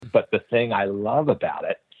But the thing I love about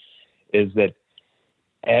it is that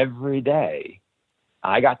every day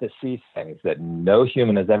I got to see things that no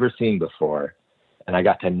human has ever seen before. And I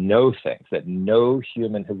got to know things that no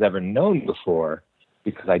human has ever known before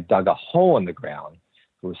because I dug a hole in the ground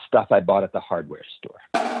with stuff I bought at the hardware store.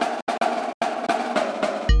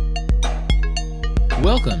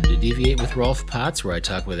 Welcome to Deviate with Rolf Potts, where I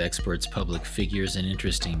talk with experts, public figures, and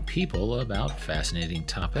interesting people about fascinating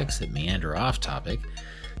topics that meander off topic.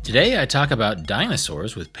 Today I talk about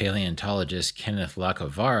dinosaurs with paleontologist Kenneth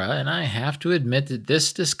Lacovara, and I have to admit that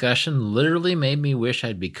this discussion literally made me wish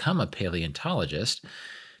I'd become a paleontologist.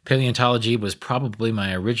 Paleontology was probably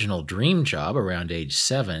my original dream job around age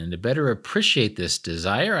 7, and to better appreciate this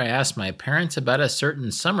desire, I asked my parents about a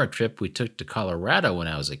certain summer trip we took to Colorado when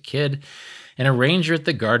I was a kid, and a ranger at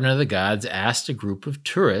the Garden of the Gods asked a group of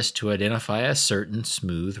tourists to identify a certain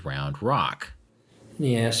smooth, round rock.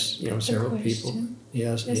 He asked, several people. He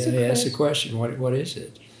asked a question. What is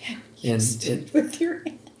it? And with your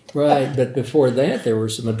hand. Right, but before that, there were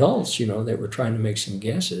some adults, that were trying to make some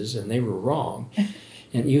guesses, and they were wrong.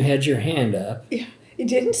 And you had your hand up. Yeah, you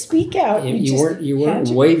didn't speak out. You weren't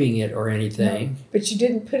waving it or anything. No, but you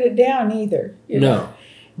didn't put it down either. No,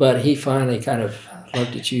 but he finally kind of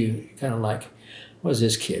looked at you, kind of like, "What does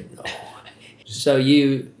this kid know?" So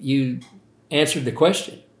you answered the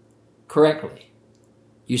question correctly.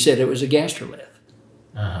 You said it was a gastrolith,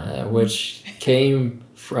 which came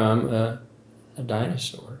from a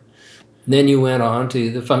dinosaur. And then you went on to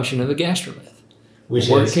the function of a gastrolith,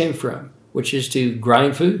 where it came from, which is to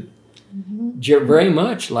grind food, very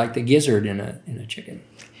much like the gizzard in a chicken.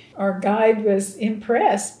 Our guide was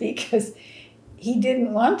impressed because he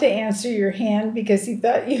didn't want to answer your hand because he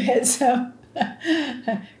thought you had some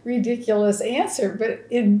ridiculous answer, but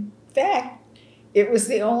in fact, it was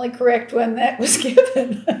the only correct one that was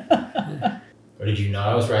given. Or did you know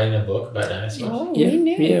I was writing a book about dinosaurs? Oh, yeah, we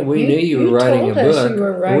knew. Yeah, we knew you were writing a book. You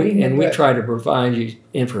were writing a book. We tried to provide you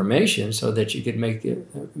information so that you could make the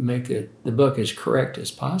book as correct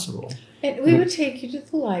as possible. And we would take you to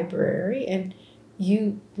the library, and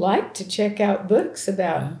you liked to check out books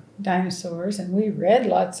about dinosaurs, and we read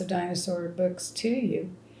lots of dinosaur books to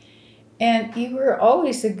you. And you were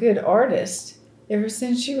always a good artist ever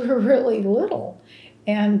since you were really little.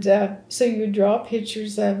 And so you would draw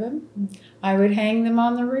pictures of them. I would hang them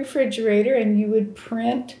on the refrigerator, and you would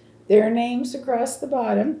print their names across the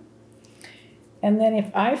bottom. And then if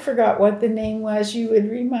I forgot what the name was, you would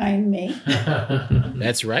remind me.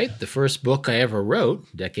 That's right. The first book I ever wrote,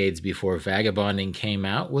 decades before Vagabonding came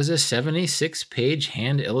out, was a 76-page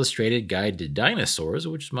hand-illustrated guide to dinosaurs,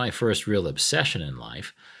 which was my first real obsession in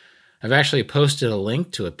life. I've actually posted a link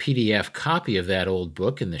to a PDF copy of that old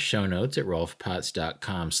book in the show notes at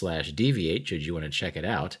rolfpotts.com/deviate, should you want to check it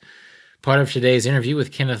out. Part of today's interview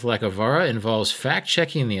with Kenneth Lacovara involves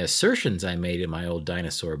fact-checking the assertions I made in my old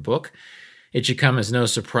dinosaur book. It should come as no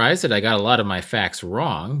surprise that I got a lot of my facts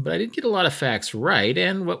wrong, but I did get a lot of facts right,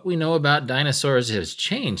 and what we know about dinosaurs has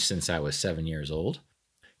changed since I was 7 years old.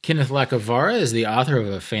 Kenneth Lacovara is the author of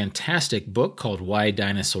a fantastic book called Why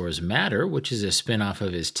Dinosaurs Matter, which is a spin-off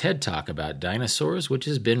of his TED Talk about dinosaurs, which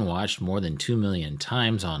has been watched more than 2 million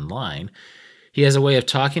times online. He has a way of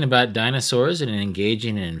talking about dinosaurs in an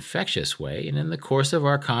engaging and infectious way, and in the course of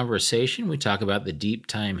our conversation, we talk about the deep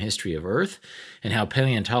time history of Earth and how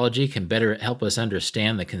paleontology can better help us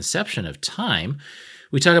understand the conception of time.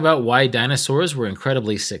 We talk about why dinosaurs were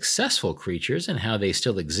incredibly successful creatures and how they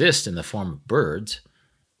still exist in the form of birds.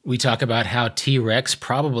 We talk about how T-Rex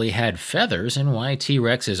probably had feathers and why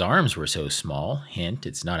T-Rex's arms were so small. Hint,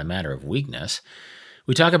 it's not a matter of weakness.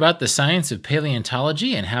 We talk about the science of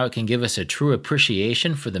paleontology and how it can give us a true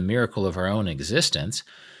appreciation for the miracle of our own existence.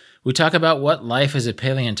 We talk about what life as a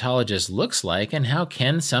paleontologist looks like and how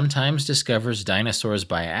Ken sometimes discovers dinosaurs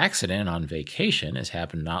by accident on vacation, as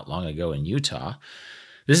happened not long ago in Utah.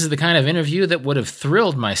 This is the kind of interview that would have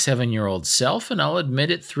thrilled my 7-year-old self, and I'll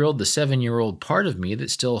admit it thrilled the 7-year-old part of me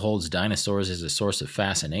that still holds dinosaurs as a source of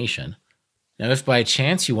fascination. Now, if by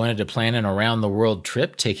chance you wanted to plan an around-the-world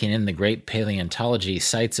trip taking in the great paleontology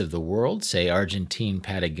sites of the world, say Argentine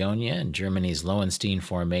Patagonia and Germany's Lowenstein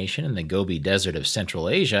Formation and the Gobi Desert of Central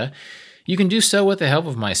Asia, you can do so with the help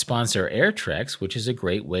of my sponsor AirTrex, which is a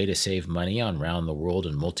great way to save money on round-the-world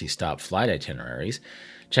and multi-stop flight itineraries.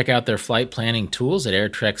 Check out their flight planning tools at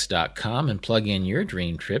airtrex.com and plug in your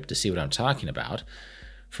dream trip to see what I'm talking about.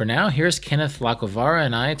 For now, here's Kenneth Lacovara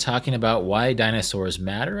and I talking about why dinosaurs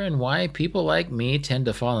matter and why people like me tend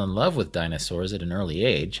to fall in love with dinosaurs at an early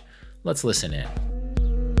age. Let's listen in.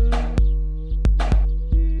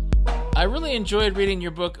 I really enjoyed reading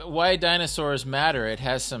your book, Why Dinosaurs Matter. It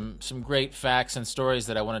has some great facts and stories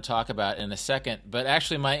that I want to talk about in a second. But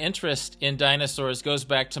actually, my interest in dinosaurs goes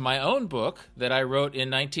back to my own book that I wrote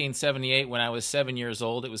in 1978 when I was 7 years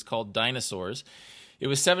old. It was called Dinosaurs. It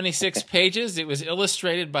was 76 pages. It was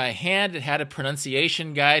illustrated by hand. It had a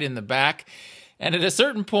pronunciation guide in the back. And at a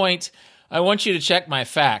certain point, I want you to check my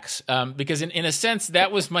facts, because in a sense,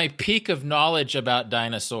 that was my peak of knowledge about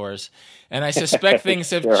dinosaurs. And I suspect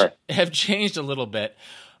things have changed a little bit.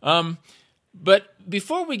 But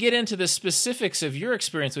before we get into the specifics of your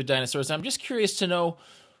experience with dinosaurs, I'm just curious to know,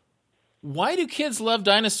 why do kids love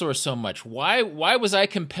dinosaurs so much? Why was I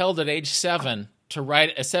compelled at age 7 to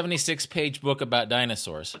write a 76-page book about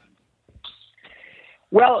dinosaurs?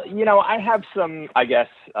 Well, I have some, I guess,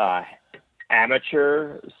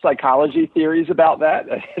 amateur psychology theories about that.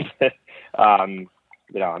 I'm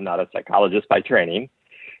not a psychologist by training.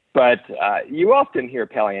 But you often hear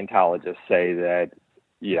paleontologists say that,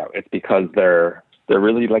 it's because they're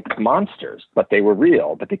really like monsters, but they were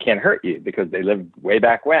real, but they can't hurt you because they lived way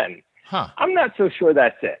back when. Huh. I'm not so sure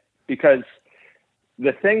that's it, because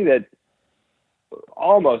the thing that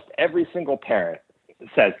almost every single parent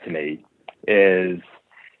says to me is,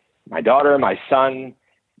 my daughter, my son,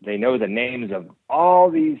 they know the names of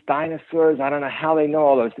all these dinosaurs. I don't know how they know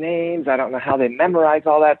all those names. I don't know how they memorize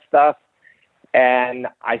all that stuff. And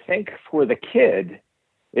I think for the kid,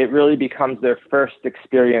 it really becomes their first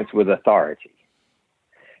experience with authority.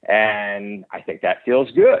 And I think that feels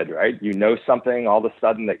good, right? You know something all of a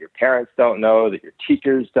sudden that your parents don't know, that your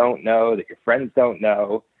teachers don't know, that your friends don't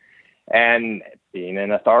know. And being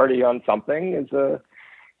an authority on something is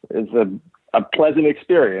a pleasant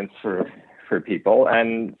experience for people.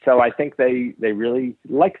 And so I think they really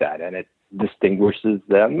like that, and it distinguishes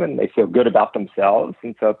them, and they feel good about themselves,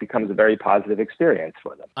 and so it becomes a very positive experience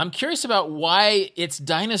for them. I'm curious about why it's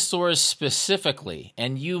dinosaurs specifically,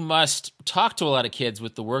 and you must talk to a lot of kids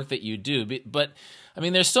with the work that you do, but I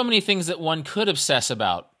mean, there's so many things that one could obsess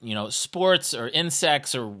about, sports or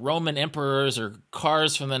insects or Roman emperors or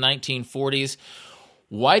cars from the 1940s.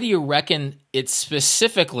 Why do you reckon it's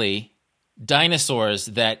specifically dinosaurs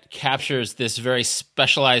that captures this very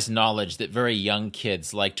specialized knowledge that very young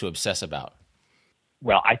kids like to obsess about?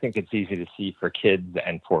 Well, I think it's easy to see for kids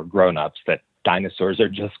and for grown-ups that dinosaurs are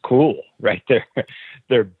just cool, right?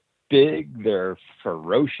 They're big, they're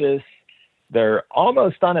ferocious, they're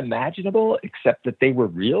almost unimaginable, except that they were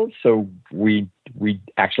real. So we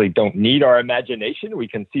actually don't need our imagination. We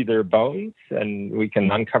can see their bones, and we can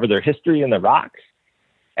uncover their history in the rocks.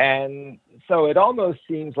 And so it almost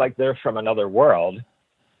seems like they're from another world,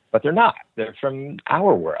 but they're not. They're from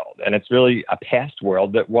our world. And it's really a past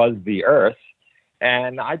world that was the Earth.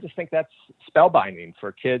 And I just think that's spellbinding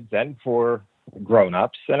for kids and for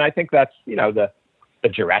grown-ups. And I think that's, the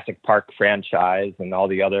Jurassic Park franchise and all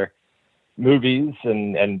the other movies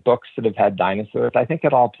and books that have had dinosaurs. I think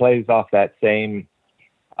it all plays off that same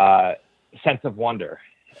sense of wonder.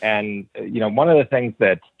 And, one of the things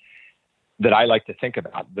that I like to think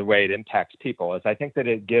about the way it impacts people is I think that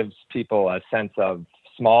it gives people a sense of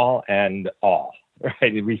small and awe,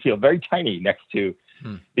 right? We feel very tiny next to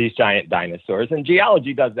these giant dinosaurs. And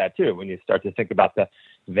geology does that too, when you start to think about the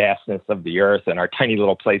vastness of the Earth and our tiny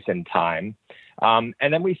little place in time. And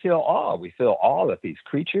then we feel awe. We feel awe that these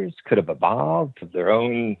creatures could have evolved of their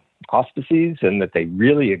own auspices, and that they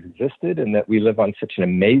really existed, and that we live on such an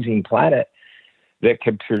amazing planet that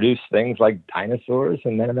could produce things like dinosaurs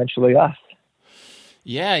and then eventually us.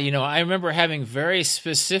 Yeah, I remember having very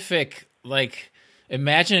specific,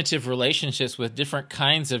 imaginative relationships with different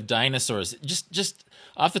kinds of dinosaurs. Just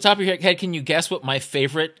off the top of your head, can you guess what my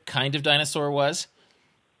favorite kind of dinosaur was?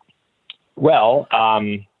 Well,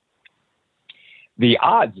 the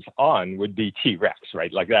odds on would be T-Rex,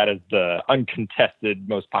 right? Like, that is the uncontested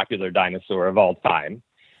most popular dinosaur of all time.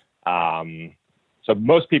 So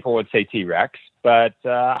most people would say T-Rex, but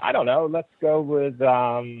I don't know. Let's go with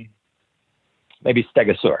maybe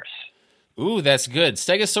Stegosaurus. Ooh, that's good.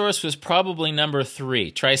 Stegosaurus was probably number 3.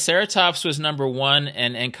 Triceratops was number 1,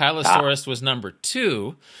 and Ankylosaurus was number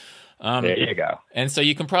 2. There you go. And so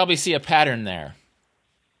you can probably see a pattern there.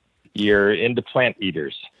 You're into plant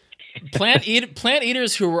eaters. Plant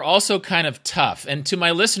eaters who were also kind of tough. And to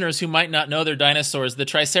my listeners who might not know their dinosaurs, the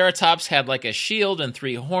Triceratops had like a shield and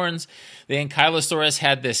 3 horns. The Ankylosaurus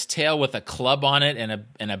had this tail with a club on it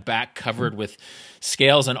and a back covered with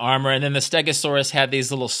scales and armor. And then the Stegosaurus had these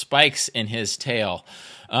little spikes in his tail.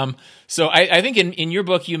 So I think in your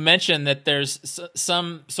book you mentioned that there's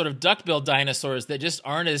some sort of duck-billed dinosaurs that just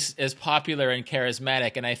aren't as popular and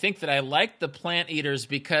charismatic, and I think that I liked the plant eaters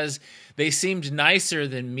because they seemed nicer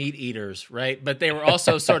than meat eaters, right? But they were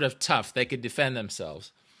also sort of tough. They could defend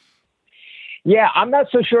themselves. Yeah, I'm not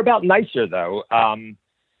so sure about nicer, though.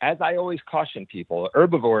 As I always caution people,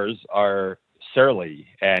 herbivores are surly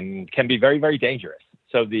and can be very, very dangerous.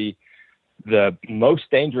 So the most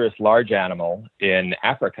dangerous large animal in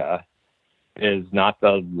Africa is not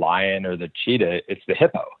the lion or the cheetah, it's the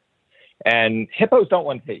hippo. And hippos don't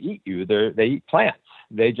want to eat you, they eat plants.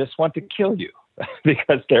 They just want to kill you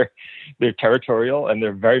because they're territorial and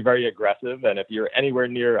they're very, very aggressive. And if you're anywhere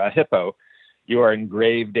near a hippo, you are in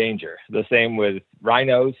grave danger. The same with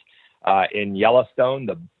rhinos. In Yellowstone,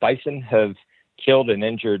 the bison have killed and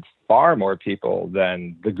injured far more people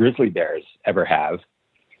than the grizzly bears ever have.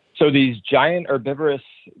 So these giant herbivorous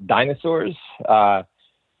dinosaurs,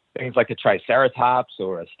 things like a Triceratops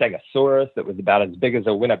or a Stegosaurus that was about as big as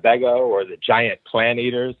a Winnebago, or the giant plant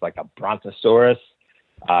eaters like a Brontosaurus,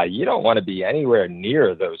 you don't want to be anywhere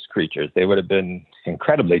near those creatures. They would have been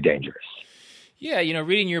incredibly dangerous. Yeah,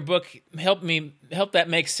 reading your book helped that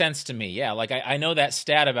make sense to me. Yeah, like I know that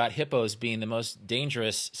stat about hippos being the most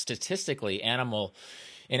dangerous statistically animal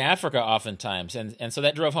in Africa oftentimes. And so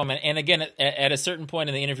that drove home. And again, at a certain point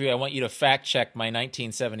in the interview, I want you to fact check my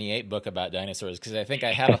 1978 book about dinosaurs, because I think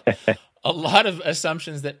I have a lot of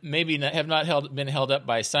assumptions that maybe have not been held up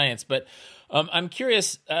by science. But I'm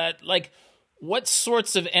curious, what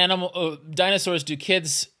sorts of dinosaurs do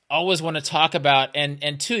kids always want to talk about?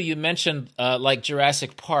 And two, you mentioned like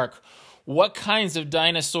Jurassic Park. What kinds of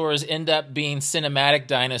dinosaurs end up being cinematic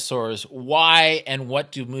dinosaurs? Why and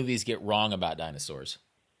what do movies get wrong about dinosaurs?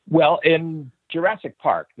 Well, in Jurassic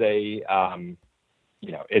Park, they,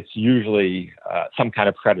 it's usually some kind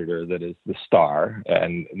of predator that is the star,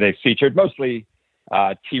 and they featured mostly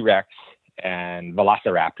T-Rex and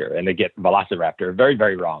Velociraptor, and they get Velociraptor very,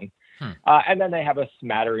 very wrong. And then they have a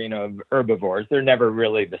smattering of herbivores. They're never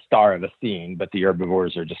really the star of the scene, but the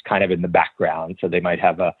herbivores are just kind of in the background. So they might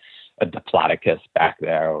have a Diplodocus back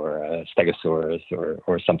there, or a Stegosaurus,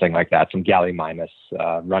 or something like that, some Gallimimus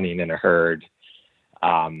running in a herd.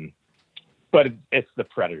 But it's the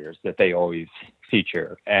predators that they always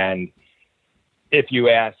feature. And if you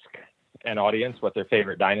ask an audience what their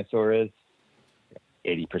favorite dinosaur is,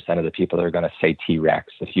 80% of the people are going to say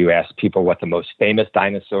T-Rex. If you ask people what the most famous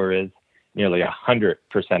dinosaur is, nearly 100%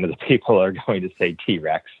 of the people are going to say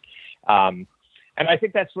T-Rex. And I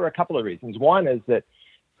think that's for a couple of reasons. One is that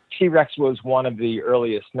T-Rex was one of the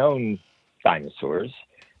earliest known dinosaurs,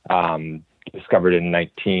 discovered in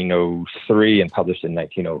 1903 and published in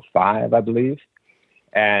 1905, I believe.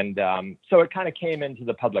 And so it kind of came into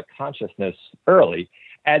the public consciousness early,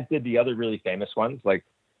 as did the other really famous ones like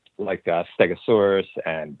Stegosaurus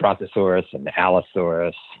and Brontosaurus and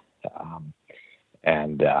Allosaurus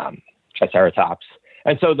and Triceratops.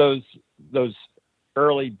 And so those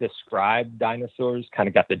early described dinosaurs kind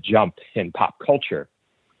of got the jump in pop culture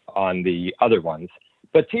on the other ones.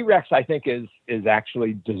 But T-Rex, I think, is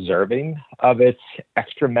actually deserving of its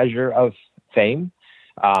extra measure of fame.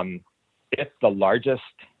 It's the largest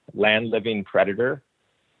land-living predator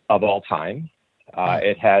of all time.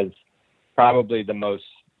 It has probably the most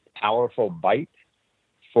powerful bite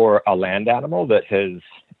for a land animal that has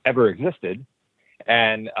ever existed.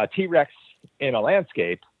 And a T-Rex in a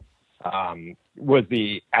landscape was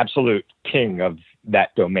the absolute king of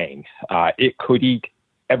that domain. It could eat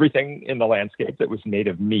everything in the landscape that was made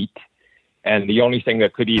of meat. And the only thing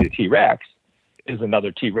that could eat a T-Rex is another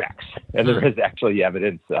T-Rex. And there is actually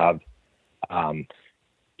evidence of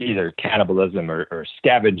either cannibalism or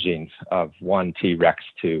scavenging of one T-Rex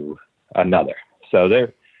to another. So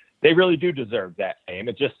they really do deserve that fame.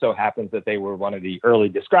 It just so happens that they were one of the early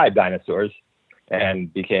described dinosaurs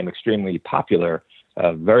and became extremely popular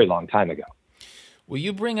a very long time ago. Well,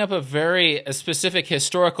 you bring up a specific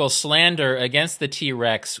historical slander against the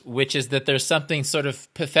T-Rex, which is that there's something sort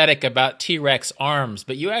of pathetic about T-Rex arms,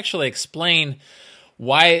 but you actually explain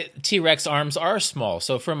why T-Rex arms are small.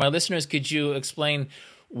 So for my listeners, could you explain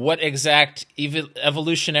what exact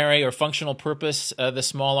evolutionary or functional purpose the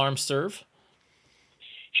small arms serve?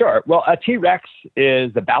 Sure. Well, a T-Rex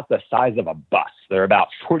is about the size of a bus. They're about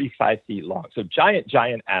 45 feet long. So giant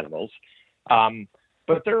animals.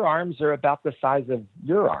 But their arms are about the size of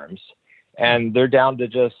your arms. And they're down to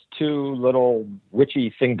just two little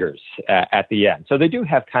witchy fingers at the end. So they do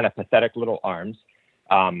have kind of pathetic little arms.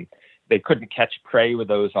 They couldn't catch prey with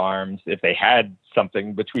those arms. If they had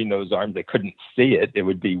something between those arms, they couldn't see it. It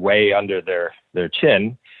would be way under their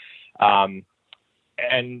chin. And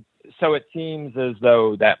so it seems as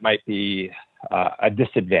though that might be a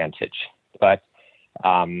disadvantage, but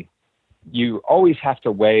you always have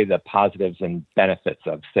to weigh the positives and benefits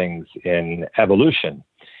of things in evolution.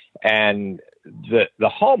 And the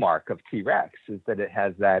hallmark of T-Rex is that it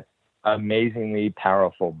has that amazingly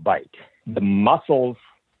powerful bite. The muscles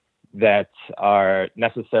that are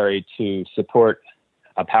necessary to support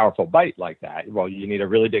a powerful bite like that, well, you need a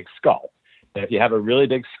really big skull. And if you have a really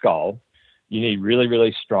big skull, you need really,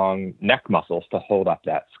 really strong neck muscles to hold up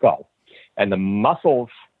that skull. And the muscles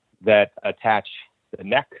that attach the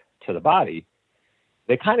neck to the body,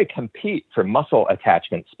 they kind of compete for muscle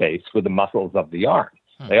attachment space with the muscles of the arm.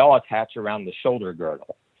 They all attach around the shoulder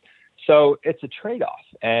girdle. So it's a trade-off,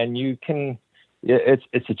 and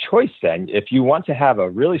it's a choice then. If you want to have a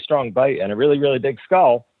really strong bite and a really, really big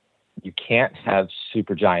skull, you can't have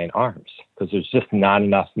super giant arms because there's just not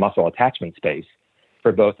enough muscle attachment space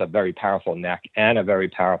for both a very powerful neck and a very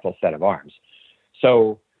powerful set of arms.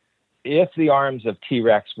 So if the arms of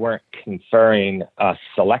T-Rex weren't conferring a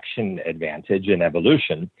selection advantage in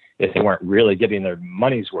evolution, if they weren't really getting their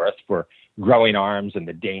money's worth for growing arms and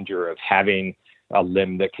the danger of having a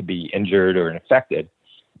limb that could be injured or infected,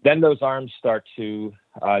 then those arms start to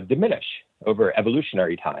diminish over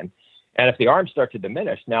evolutionary time. And if the arms start to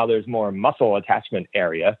diminish, now there's more muscle attachment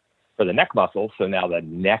area for the neck muscles. So now the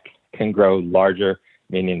neck can grow larger,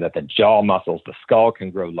 meaning that the jaw muscles, the skull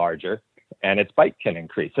can grow larger, and its bite can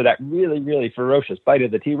increase. So that really, really ferocious bite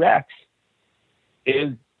of the T-Rex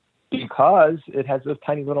is because it has those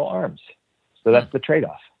tiny little arms. So that's the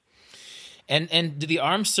trade-off. And do the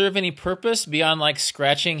arms serve any purpose beyond like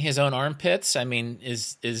scratching his own armpits? I mean,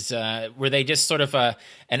 were they just sort of an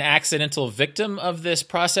accidental victim of this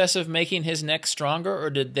process of making his neck stronger, or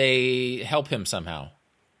did they help him somehow?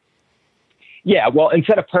 Yeah, well,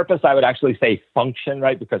 instead of purpose, I would actually say function,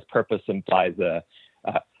 right? Because purpose implies a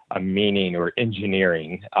meaning or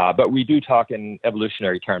engineering. But we do talk in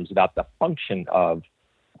evolutionary terms about the function of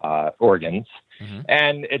organs,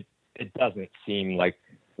 and it doesn't seem like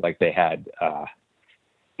they had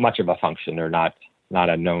much of a function or not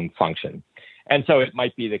a known function. And so it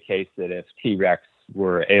might be the case that if T-Rex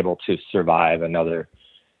were able to survive another,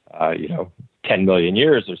 10 million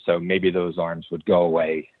years or so, maybe those arms would go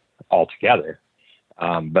away altogether.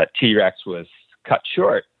 But T-Rex was cut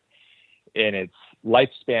short in its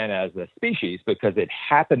lifespan as a species because it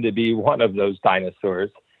happened to be one of those dinosaurs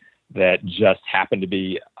that just happened to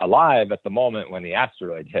be alive at the moment when the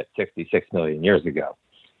asteroid hit 66 million years ago.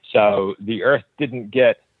 So the Earth didn't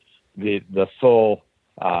get the full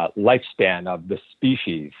lifespan of the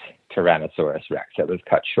species Tyrannosaurus rex. It was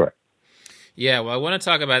cut short. Yeah, well, I want to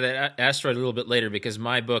talk about that asteroid a little bit later because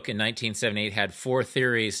my book in 1978 had 4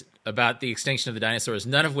 theories about the extinction of the dinosaurs,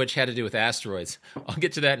 none of which had to do with asteroids. I'll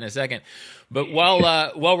get to that in a second. But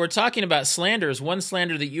while we're talking about slanders, one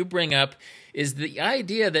slander that you bring up is the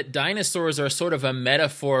idea that dinosaurs are sort of a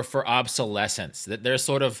metaphor for obsolescence, that they're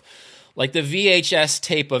sort of like the VHS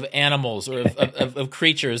tape of animals or of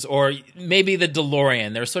creatures, or maybe the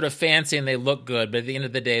DeLorean. They're sort of fancy and they look good, but at the end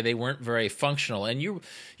of the day, they weren't very functional. And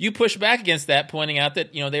you push back against that, pointing out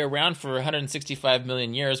that they're around for 165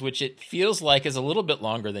 million years, which it feels like is a little bit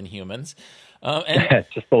longer than humans. And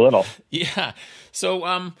just a little. Yeah.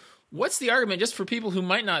 So what's the argument, just for people who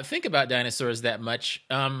might not think about dinosaurs that much?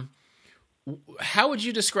 How would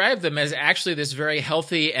you describe them as actually this very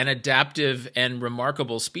healthy and adaptive and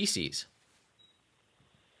remarkable species?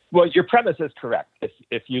 Well, your premise is correct.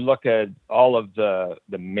 If you look at all of the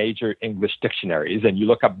major English dictionaries and you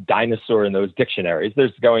look up dinosaur in those dictionaries,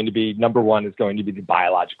 there's going to be, number one is going to be the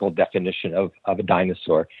biological definition of a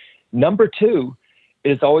dinosaur. Number two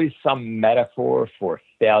is always some metaphor for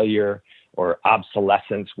failure or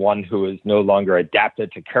obsolescence, one who is no longer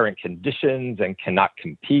adapted to current conditions and cannot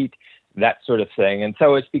compete, that sort of thing. And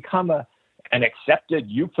so it's become an accepted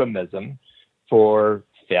euphemism for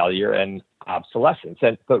failure and obsolescence.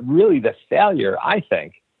 But really the failure, I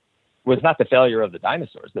think, was not the failure of the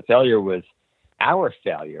dinosaurs. The failure was our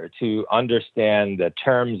failure to understand the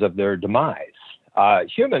terms of their demise.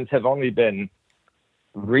 Humans have only been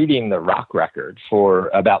reading the rock record for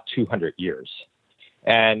about 200 years.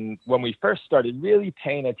 And when we first started really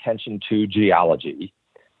paying attention to geology,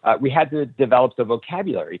 we had to develop the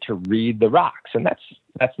vocabulary to read the rocks, and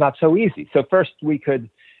that's not so easy. So first we could,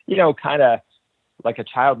 kind of like a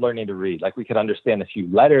child learning to read, like we could understand a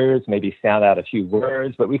few letters, maybe sound out a few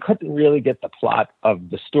words, but we couldn't really get the plot of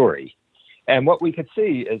the story. And what we could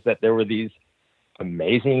see is that there were these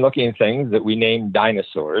amazing looking things that we named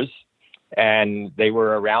dinosaurs, and they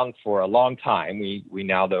were around for a long time. We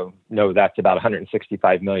now know that's about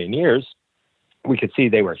 165 million years. We could see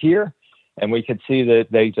they were here. and we could see that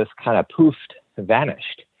they just kind of poofed,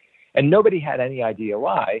 vanished. And nobody had any idea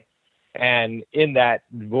why. And in that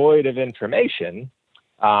void of information,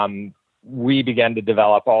 we began to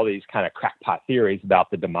develop all these kind of crackpot theories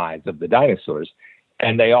about the demise of the dinosaurs.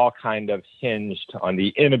 And they all kind of hinged on the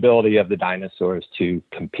inability of the dinosaurs to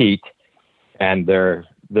compete and their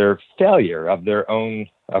failure of their own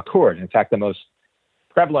accord. In fact, the most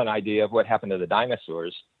prevalent idea of what happened to the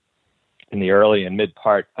dinosaurs in the early and mid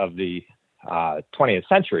part of the 20th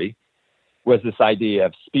century was this idea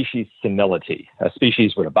of species senility. A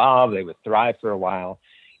species would evolve, they would thrive for a while,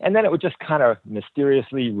 and then it would just kind of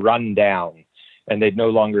mysteriously run down, and they'd no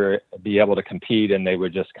longer be able to compete, and they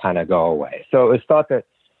would just kind of go away. So it was thought that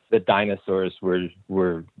the dinosaurs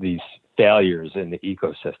were these failures in the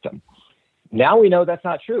ecosystem. Now we know that's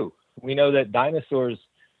not true. We know that dinosaurs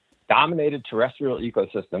dominated terrestrial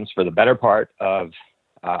ecosystems for the better part of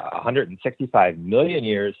 165 million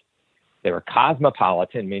years. They were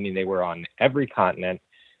cosmopolitan, meaning they were on every continent.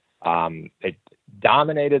 They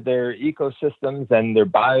dominated their ecosystems, and their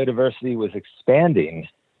biodiversity was expanding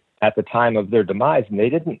at the time of their demise, and they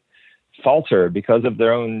didn't falter because of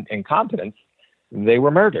their own incompetence. They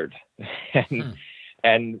were murdered.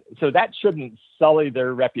 And so that shouldn't sully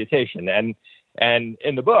their reputation. And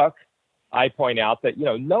in the book, I point out that,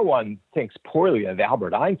 no one thinks poorly of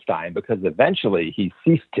Albert Einstein because eventually he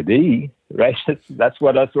ceased to be, right? That's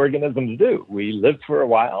what us organisms do. We live for a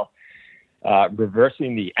while,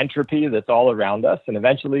 reversing the entropy that's all around us, and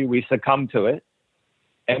eventually we succumb to it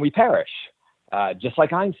and we perish, just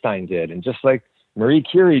like Einstein did, and just like Marie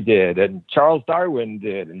Curie did, and Charles Darwin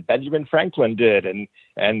did, and Benjamin Franklin did,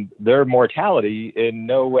 and their mortality in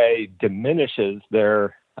no way diminishes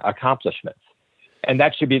their accomplishments. And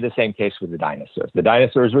that should be the same case with the dinosaurs. The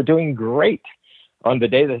dinosaurs were doing great on the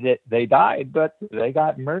day that they died, but they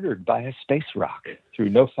got murdered by a space rock through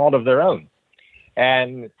no fault of their own.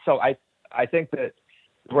 And so I think that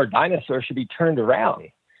the word dinosaur should be turned around,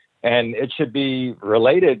 and it should be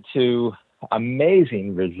related to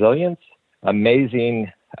amazing resilience,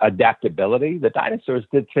 amazing adaptability. The dinosaurs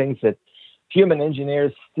did things that human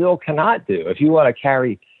engineers still cannot do. If you want to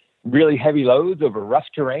carry really heavy loads over rough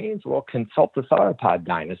terrains, well, consult the sauropod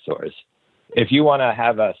dinosaurs. If you want to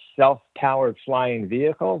have a self-powered flying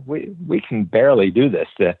vehicle, we can barely do this.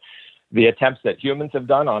 The attempts that humans have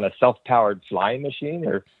done on a self-powered flying machine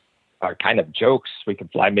are kind of jokes. We can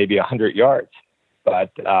fly maybe 100 yards,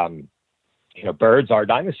 but birds are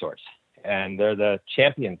dinosaurs, and they're the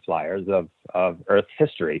champion flyers of Earth's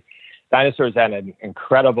history. Dinosaurs had an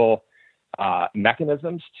incredible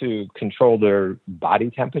mechanisms to control their body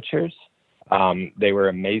temperatures. They were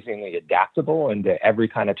amazingly adaptable into every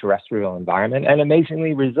kind of terrestrial environment and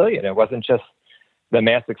amazingly resilient. It wasn't just the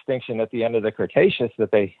mass extinction at the end of the Cretaceous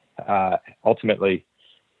that they ultimately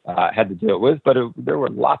had to deal with, but there were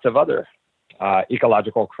lots of other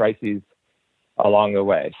ecological crises along the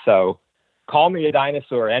way. So call me a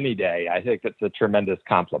dinosaur any day. I think it's a tremendous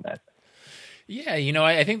compliment. Yeah,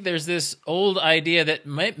 I think there's this old idea that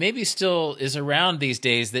maybe still is around these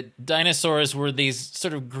days, that dinosaurs were these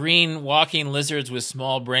sort of green walking lizards with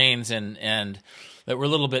small brains and that were a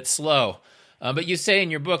little bit slow. But you say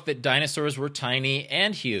in your book that dinosaurs were tiny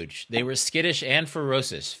and huge. They were skittish and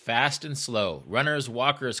ferocious, fast and slow, runners,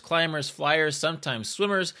 walkers, climbers, flyers, sometimes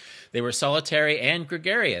swimmers. They were solitary and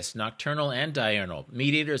gregarious, nocturnal and diurnal,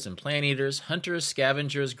 meat eaters and plant eaters, hunters,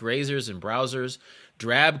 scavengers, grazers and browsers,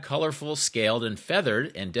 drab, colorful, scaled, and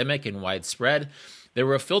feathered, endemic and widespread. There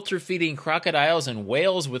were filter-feeding crocodiles and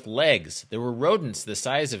whales with legs. There were rodents the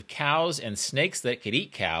size of cows and snakes that could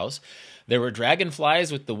eat cows. There were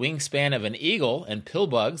dragonflies with the wingspan of an eagle and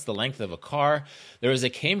pillbugs the length of a car. There was a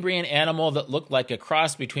Cambrian animal that looked like a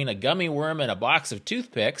cross between a gummy worm and a box of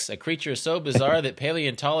toothpicks, a creature so bizarre that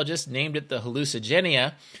paleontologists named it the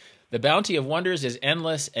hallucigenia. The bounty of wonders is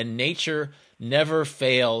endless, and nature never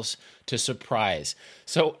fails to surprise.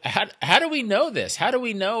 So how do we know this? How do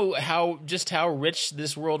we know how rich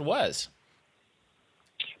this world was?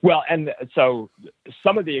 Well, and so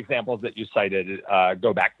some of the examples that you cited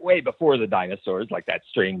go back way before the dinosaurs, like that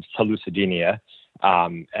strange hallucigenia,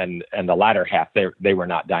 and the latter half, they were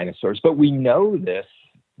not dinosaurs. But we know this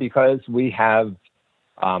because we have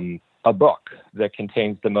a book that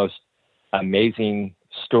contains the most amazing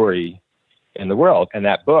story in the world. And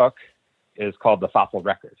that book is called The Fossil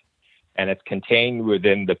Record. And it's contained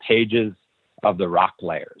within the pages of the rock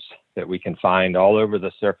layers that we can find all over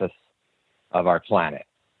the surface of our planet.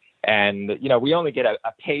 And, we only get a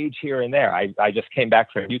page here and there. I just came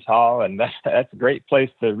back from Utah, and that's a great place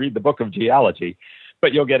to read the book of geology.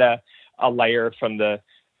 But you'll get a layer from the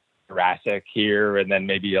Jurassic here, and then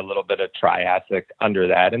maybe a little bit of Triassic under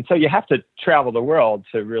that. And so you have to travel the world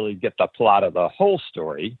to really get the plot of the whole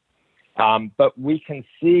story. But we can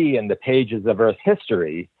see in the pages of Earth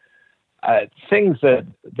history things that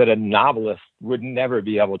a novelist would never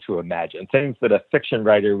be able to imagine, things that a fiction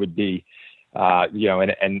writer would be,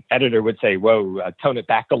 an editor would say, whoa, tone it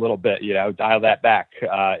back a little bit, dial that back,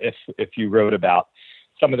 if you wrote about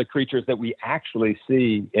some of the creatures that we actually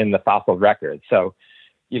see in the fossil record. So,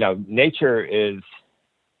 nature is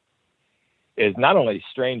not only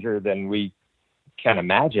stranger than we can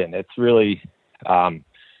imagine, it's really,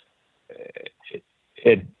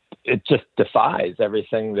 it just defies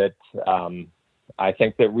everything that I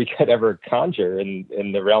think that we could ever conjure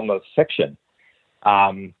in the realm of fiction,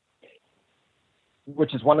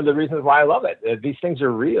 which is one of the reasons why I love it. These things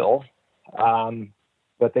are real,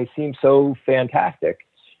 but they seem so fantastic.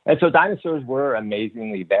 And so dinosaurs were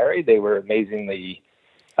amazingly varied. They were amazingly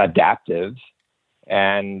adaptive,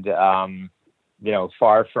 and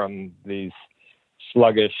far from these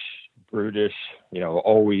sluggish, brutish,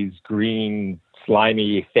 always green,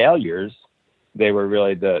 slimy failures, they were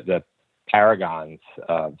really the paragons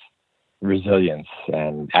of resilience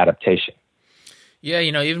and adaptation. Yeah,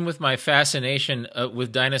 even with my fascination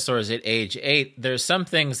with dinosaurs at age 8, there's some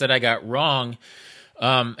things that I got wrong.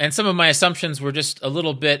 And some of my assumptions were just a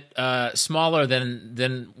little bit smaller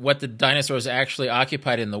than what the dinosaurs actually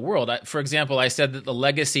occupied in the world. For example, I said that the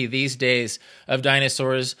legacy these days of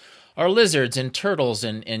dinosaurs are lizards and turtles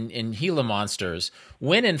and Gila monsters,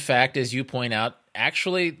 when in fact, as you point out,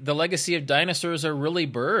 actually the legacy of dinosaurs are really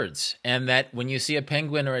birds, and that when you see a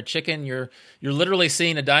penguin or a chicken, you're literally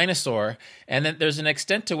seeing a dinosaur, and that there's an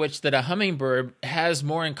extent to which that a hummingbird has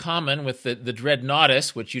more in common with the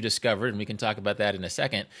Dreadnoughtus, which you discovered, and we can talk about that in a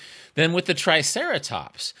second, than with the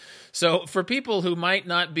Triceratops. So for people who might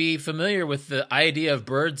not be familiar with the idea of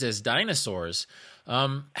birds as dinosaurs,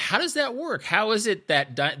 how does that work? How is it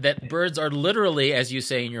that birds are literally, as you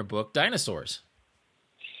say in your book, dinosaurs?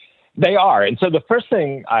 They are. And so the first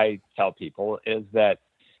thing I tell people is that,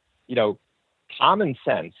 common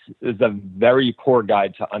sense is a very poor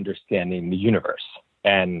guide to understanding the universe.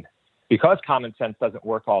 And because common sense doesn't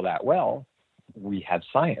work all that well, we have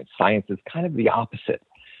science. Science is kind of the opposite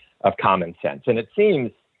of common sense. And it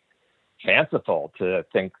seems fanciful to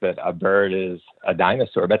think that a bird is a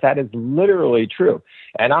dinosaur, but that is literally true.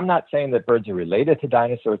 And I'm not saying that birds are related to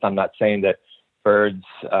dinosaurs. I'm not saying that birds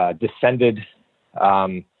descended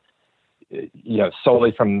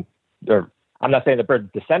solely from, or I'm not saying that birds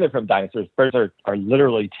descended from dinosaurs. Birds are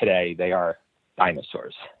literally today, they are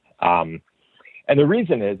dinosaurs. And the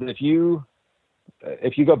reason is if you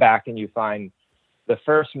go back and you find the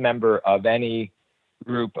first member of any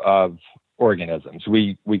group of organisms,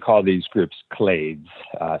 we call these groups clades,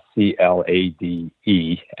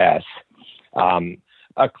 C-L-A-D-E-S.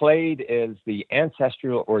 A clade is the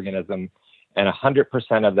ancestral organism and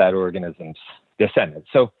 100% of that organism's descendants.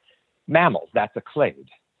 So mammals, that's a clade.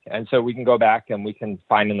 And so we can go back and we can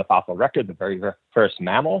find in the fossil record the very first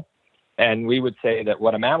mammal. And we would say that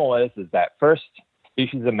what a mammal is that first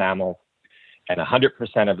species of mammal and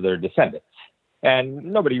 100% of their descendants. And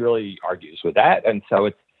nobody really argues with that. And so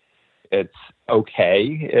it's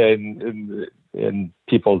okay in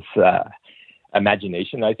people's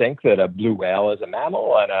imagination, I think, that a blue whale is a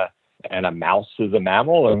mammal and a mouse is a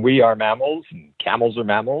mammal, and we are mammals, and camels are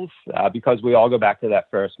mammals, because we all go back to that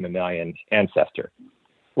first mammalian ancestor.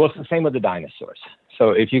 Well, it's the same with the dinosaurs. So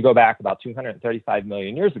if you go back about 235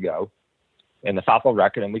 million years ago in the fossil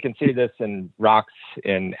record, and we can see this in rocks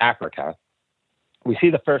in Africa, we see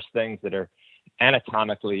the first things that are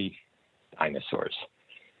anatomically dinosaurs.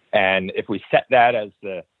 And if we set that as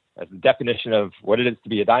the definition of what it is to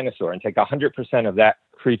be a dinosaur and take 100% of that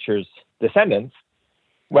creature's descendants,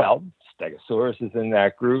 well, Stegosaurus is in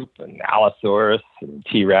that group, and Allosaurus, and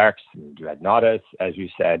T-Rex, and Dreadnoughtus, as you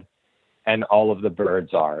said, and all of the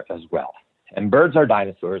birds are as well. And birds are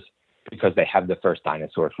dinosaurs because they have the first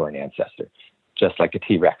dinosaur for an ancestor, just like a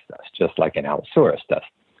T-Rex does, just like an Allosaurus does.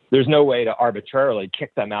 There's no way to arbitrarily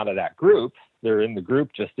kick them out of that group. They're in the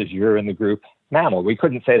group just as you're in the group mammal. We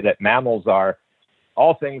couldn't say that mammals are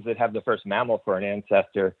all things that have the first mammal for an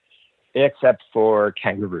ancestor, except for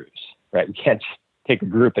kangaroos, right? We can't just take a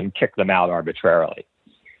group and kick them out arbitrarily.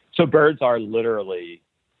 So birds are literally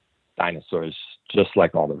dinosaurs, just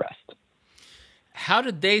like all the rest. How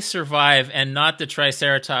did they survive and not the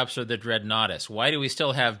Triceratops or the Dreadnoughtus? Why do we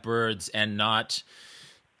still have birds and not,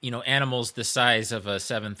 animals the size of a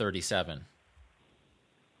 737?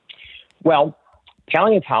 Well,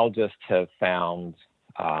 paleontologists have found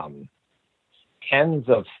tens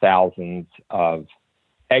of thousands of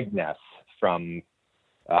egg nests from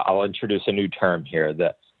I'll introduce a new term here,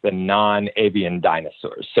 the non-avian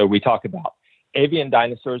dinosaurs. So we talk about avian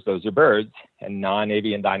dinosaurs, those are birds, and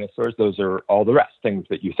non-avian dinosaurs, those are all the rest, things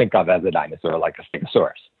that you think of as a dinosaur, like a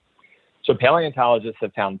stegosaurus. So paleontologists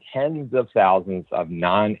have found tens of thousands of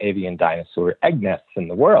non-avian dinosaur egg nests in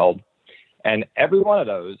the world, and every one of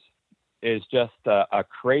those is just a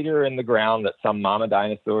crater in the ground that some mama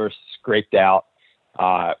dinosaur scraped out,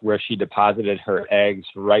 where she deposited her eggs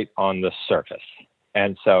right on the surface.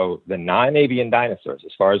 And so the non-avian dinosaurs,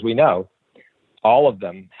 as far as we know, all of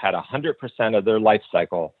them had 100% of their life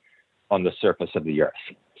cycle on the surface of the Earth.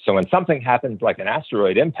 So when something happens like an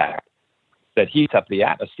asteroid impact that heats up the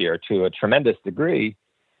atmosphere to a tremendous degree,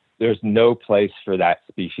 there's no place for that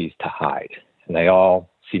species to hide. And they all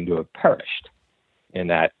seem to have perished in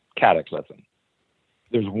that cataclysm.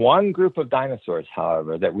 There's one group of dinosaurs,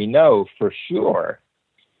 however, that we know for sure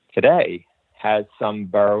today has some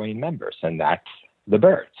burrowing members, and that's the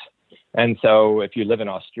birds. And so if you live in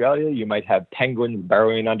Australia, you might have penguins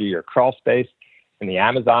burrowing under your crawl space. In the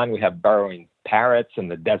Amazon, we have burrowing parrots. In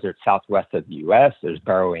the desert southwest of the U.S., there's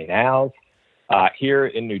burrowing owls. Here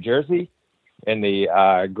in New Jersey, in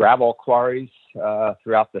the gravel quarries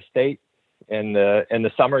throughout the state, in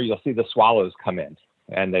the summer, you'll see the swallows come in,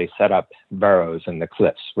 and they set up burrows in the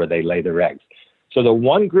cliffs where they lay their eggs. So the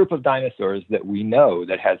one group of dinosaurs that we know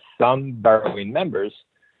that has some burrowing members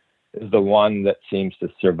is the one that seems to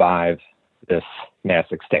survive this mass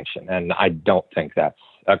extinction. And I don't think that's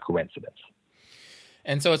a coincidence.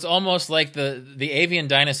 And so it's almost like the avian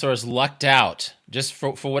dinosaurs lucked out just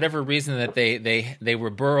for whatever reason that they were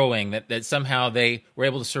burrowing, that somehow they were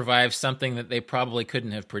able to survive something that they probably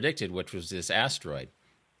couldn't have predicted, which was this asteroid.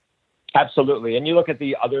 Absolutely. And you look at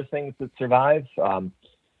the other things that survive,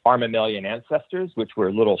 our mammalian ancestors, which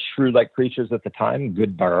were little shrew-like creatures at the time,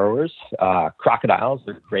 good burrowers. Crocodiles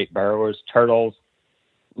are great burrowers. Turtles,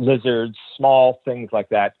 lizards, small things like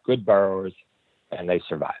that, good burrowers, and they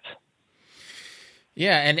survive.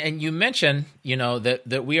 Yeah, and you mentioned,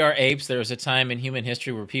 that we are apes. There was a time in human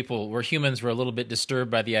history where humans were a little bit disturbed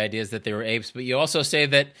by the ideas that they were apes, but you also say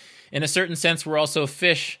that in a certain sense we're also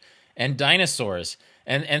fish and dinosaurs.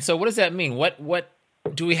 And so what does that mean? What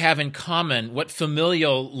do we have in common? What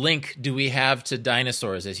familial link do we have to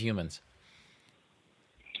dinosaurs as humans?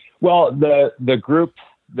 Well, the group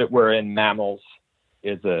that we're in, mammals,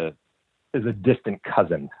 is a distant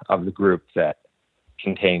cousin of the group that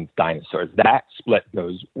contains dinosaurs. That split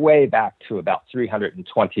goes way back to about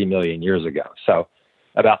 320 million years ago. So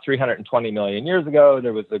about 320 million years ago,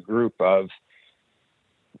 there was a group of,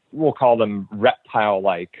 we'll call them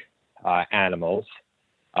reptile-like animals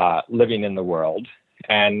living in the world.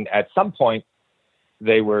 And at some point,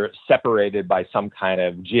 they were separated by some kind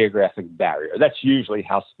of geographic barrier. That's usually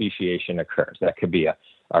how speciation occurs. That could be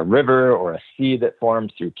a river or a sea that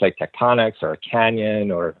forms through plate tectonics, or a canyon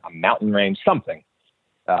or a mountain range, something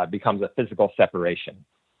becomes a physical separation.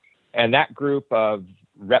 And that group of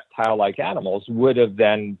reptile-like animals would have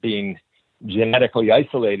then been genetically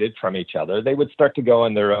isolated from each other. They would start to go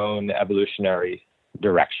in their own evolutionary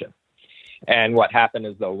direction. And what happened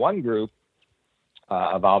is the one group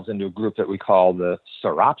evolves into a group that we call the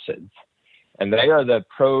sauropsids. And they are the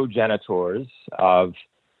progenitors of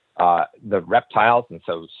the reptiles, and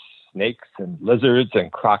so snakes and lizards and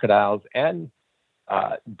crocodiles and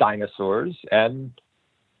dinosaurs and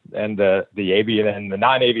the avian and the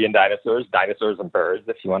non-avian dinosaurs and birds,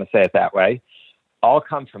 if you want to say it that way, all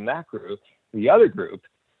come from that group. The other group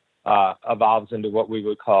evolves into what we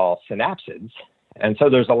would call synapsids. And so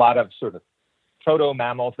there's a lot of sort of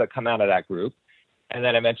proto-mammals that come out of that group, and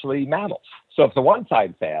then eventually mammals. So if the one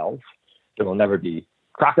side fails, there will never be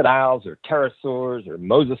crocodiles or pterosaurs or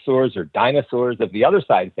mosasaurs or dinosaurs. If the other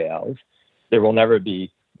side fails, there will never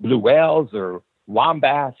be blue whales or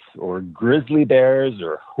wombats or grizzly bears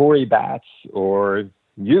or hoary bats or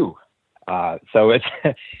you. So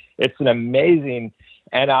it's an amazing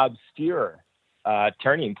and obscure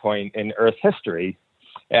turning point in Earth history.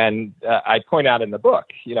 And I point out in the book,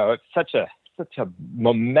 it's such a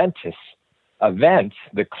momentous event.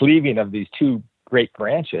 The cleaving of these two great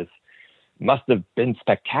branches must have been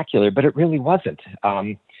spectacular, but it really wasn't.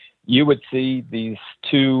 You would see these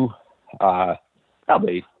two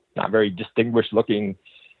probably not very distinguished looking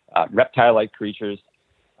reptile-like creatures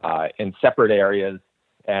in separate areas,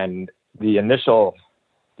 and the initial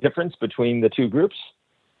difference between the two groups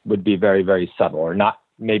would be very, very subtle, or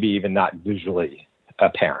maybe even not visually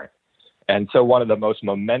apparent. And so one of the most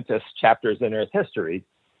momentous chapters in Earth history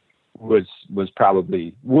would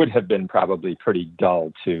have been probably pretty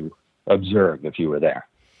dull to observe if you were there.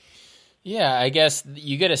 Yeah, I guess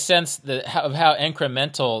you get a sense of how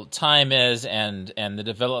incremental time is, and the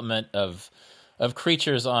development of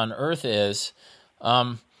creatures on Earth is,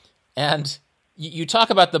 and you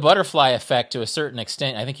talk about the butterfly effect to a certain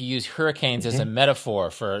extent. I think you use hurricanes as a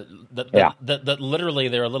metaphor for that literally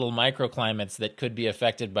there are little microclimates that could be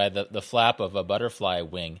affected by the flap of a butterfly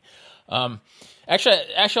wing. Actually,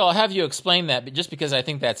 I'll have you explain that, but just because I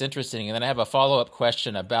think that's interesting, and then I have a follow-up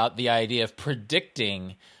question about the idea of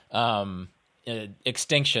predicting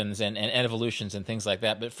extinctions and evolutions and things like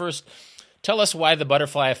that. But first, tell us why the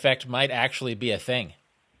butterfly effect might actually be a thing.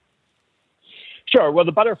 Sure. Well,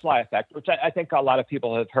 the butterfly effect, which I think a lot of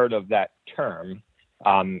people have heard of that term.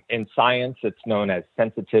 In science, it's known as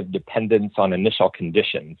sensitive dependence on initial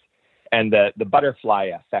conditions. And the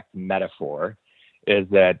butterfly effect metaphor is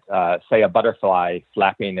that, say, a butterfly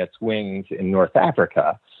flapping its wings in North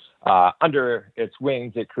Africa, under its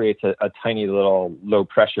wings, it creates a tiny little low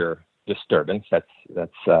pressure disturbance.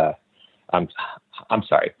 I'm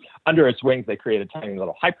sorry. Under its wings, they create a tiny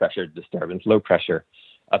little high pressure disturbance, low pressure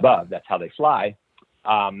above. That's how they fly.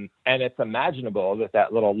 And it's imaginable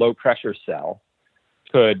that little low pressure cell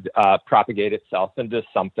could propagate itself into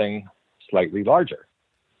something slightly larger.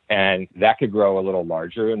 And that could grow a little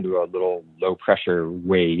larger into a little low pressure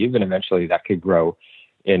wave. And eventually that could grow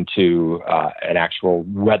into an actual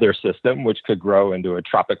weather system, which could grow into a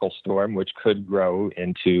tropical storm, which could grow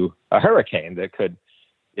into a hurricane that could,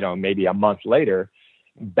 maybe a month later,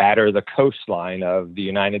 batter the coastline of the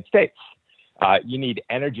United States. You need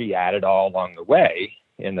energy added all along the way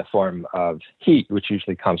in the form of heat, which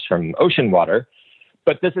usually comes from ocean water.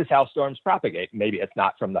 But this is how storms propagate. Maybe it's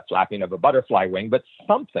not from the flapping of a butterfly wing, but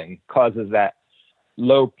something causes that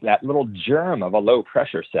little germ of a low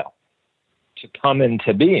pressure cell to come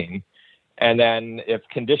into being. And then if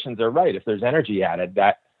conditions are right, if there's energy added,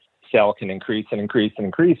 that cell can increase and increase and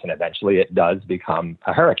increase. And eventually it does become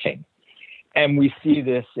a hurricane. And we see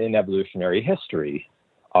this in evolutionary history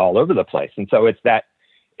all over the place. And so it's that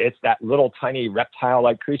little tiny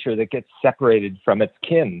reptile-like creature that gets separated from its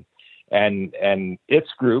kin. And its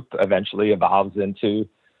group eventually evolves into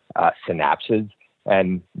synapsids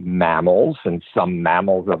and mammals, and some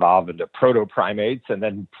mammals evolve into proto-primates, and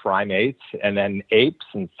then primates, and then apes,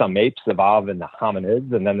 and some apes evolve into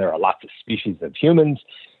hominids, and then there are lots of species of humans,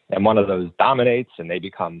 and one of those dominates, and they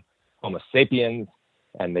become Homo sapiens,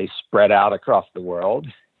 and they spread out across the world,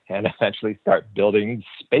 and eventually start building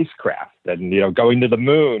spacecraft, and going to the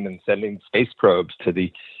moon and sending space probes to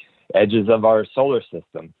the edges of our solar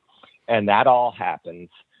system. And that all happens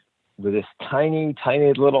with this tiny,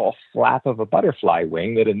 tiny little flap of a butterfly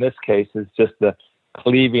wing that in this case is just the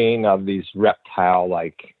cleaving of these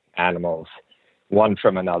reptile-like animals, one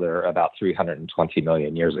from another, about 320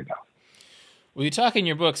 million years ago. Well, you talk in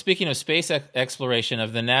your book, speaking of space exploration,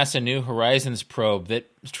 of the NASA New Horizons probe that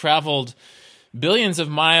traveled billions of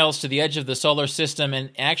miles to the edge of the solar system and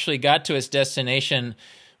actually got to its destination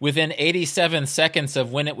within 87 seconds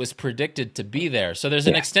of when it was predicted to be there. So there's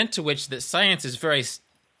an extent to which that science is very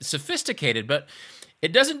sophisticated, but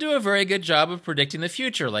it doesn't do a very good job of predicting the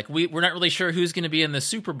future. Like we're not really sure who's going to be in the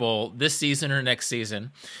Super Bowl this season or next season.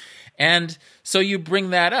 And so you bring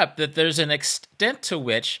that up, that there's an extent to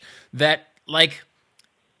which that, like,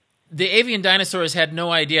 the avian dinosaurs had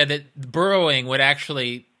no idea that burrowing would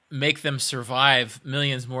actually make them survive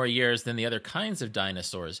millions more years than the other kinds of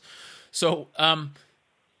dinosaurs. So,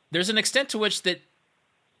 there's an extent to which that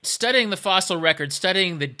studying the fossil record,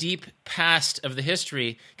 studying the deep past of the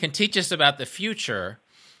history can teach us about the future,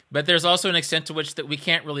 but there's also an extent to which that we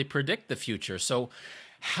can't really predict the future. So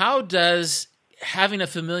how does having a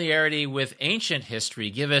familiarity with ancient history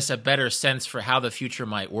give us a better sense for how the future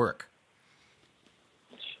might work?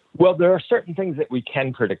 Well, there are certain things that we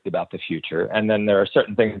can predict about the future, and then there are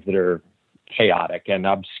certain things that are chaotic and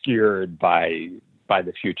obscured by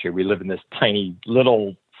the future. We live in this tiny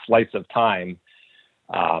little slice of time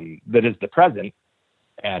that is the present.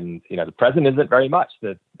 And, the present isn't very much.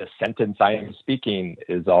 The sentence I am speaking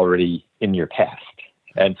is already in your past.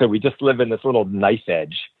 And so we just live in this little knife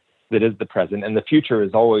edge that is the present. And the future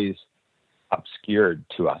is always obscured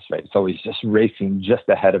to us, right? It's always just racing just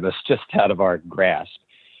ahead of us, just out of our grasp.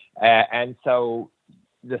 And so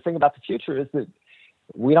the thing about the future is that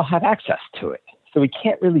we don't have access to it. So we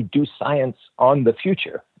can't really do science on the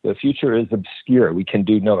future. The future is obscure. We can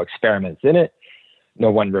do no experiments in it. No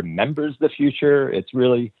one remembers the future. It's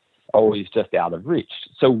really always just out of reach.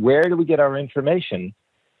 So where do we get our information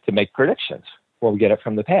to make predictions? Well, we get it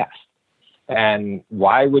from the past. And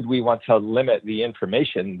why would we want to limit the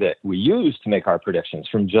information that we use to make our predictions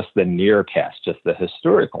from just the near past, just the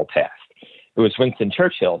historical past? It was Winston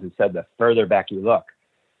Churchill who said the further back you look,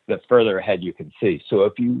 the further ahead you can see. So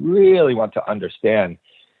if you really want to understand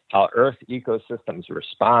how Earth ecosystems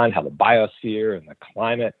respond, how the biosphere and the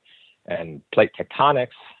climate and plate tectonics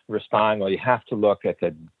respond, well, you have to look at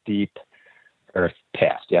the deep Earth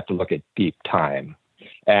past. You have to look at deep time.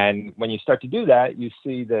 And when you start to do that, you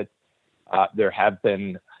see that there have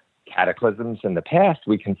been cataclysms in the past.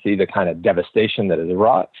 We can see the kind of devastation that is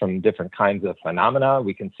wrought from different kinds of phenomena.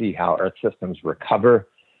 We can see how Earth systems recover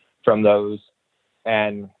from those.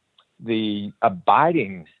 And the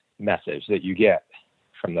abiding message that you get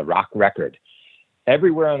from the rock record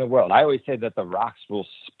everywhere in the world, I always say that the rocks will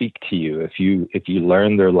speak to you if you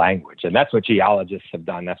learn their language. And that's what geologists have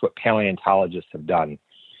done. That's what paleontologists have done.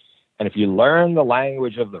 And if you learn the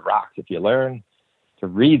language of the rocks, if you learn to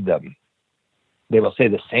read them, they will say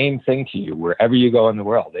the same thing to you wherever you go in the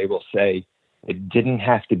world. They will say, it didn't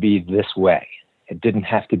have to be this way. It didn't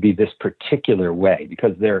have to be this particular way,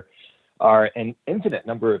 because there are an infinite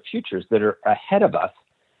number of futures that are ahead of us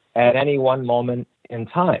at any one moment in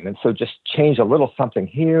time. And so just change a little something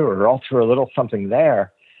here or alter a little something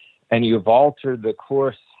there, and you've altered the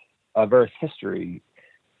course of Earth history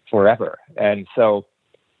forever. And so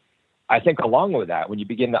I think along with that, when you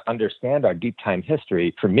begin to understand our deep time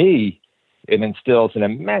history, for me, it instills an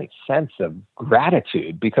immense sense of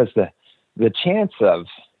gratitude, because the chance of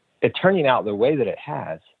it turning out the way that it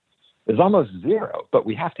has is almost zero, but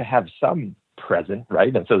we have to have some present,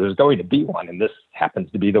 right? And so there's going to be one, and this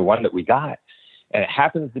happens to be the one that we got. And it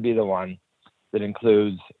happens to be the one that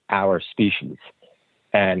includes our species.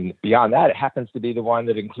 And beyond that, it happens to be the one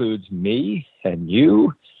that includes me and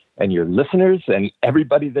you and your listeners and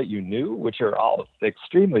everybody that you knew, which are all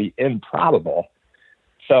extremely improbable.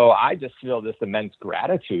 So I just feel this immense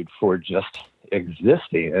gratitude for just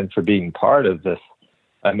existing and for being part of this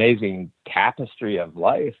amazing tapestry of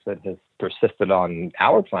life that has persisted on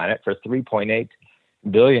our planet for 3.8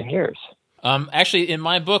 billion years. Actually, in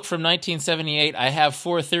my book from 1978, I have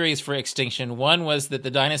 4 theories for extinction. One was that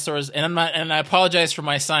the dinosaurs, and I apologize for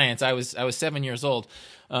my science. I was 7 years old.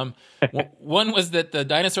 One was that the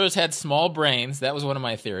dinosaurs had small brains. That was one of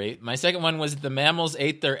my theories. My second one was that the mammals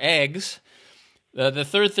ate their eggs. The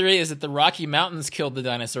third theory is that the Rocky Mountains killed the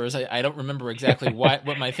dinosaurs. I don't remember exactly what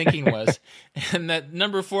my thinking was. And that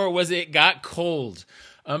number 4 was it got cold.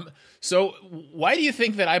 So why do you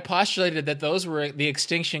think that I postulated that those were the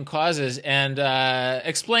extinction causes, and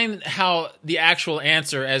explain how the actual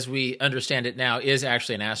answer as we understand it now is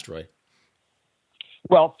actually an asteroid?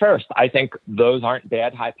 Well, first, I think those aren't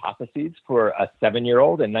bad hypotheses for a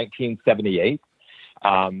 7-year-old in 1978.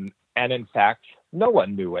 And in fact, no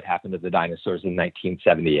one knew what happened to the dinosaurs in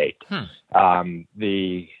 1978.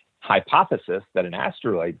 The hypothesis that an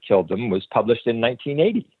asteroid killed them was published in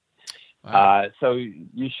 1980. Wow. So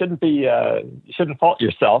you shouldn't fault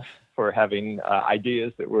yourself for having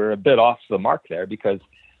ideas that were a bit off the mark there, because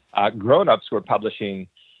grown-ups were publishing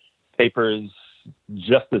papers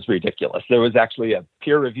just as ridiculous. There was actually a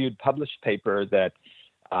peer-reviewed published paper that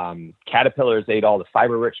caterpillars ate all the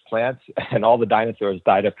fiber-rich plants and all the dinosaurs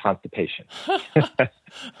died of constipation.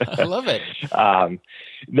 I love it.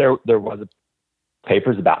 There was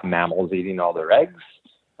papers about mammals eating all their eggs.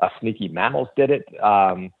 Sneaky mammals did it.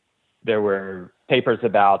 There were papers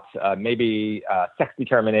about maybe sex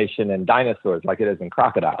determination in dinosaurs, like it is in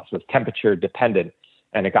crocodiles, was temperature dependent,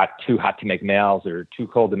 and it got too hot to make males or too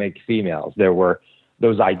cold to make females. There were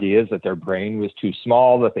those ideas that their brain was too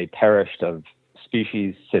small, that they perished of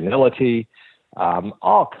species senility,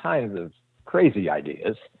 all kinds of crazy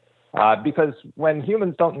ideas. Because when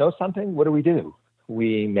humans don't know something, what do?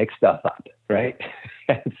 We make stuff up, right?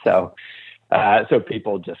 And so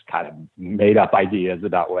people just kind of made up ideas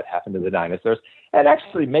about what happened to the dinosaurs. And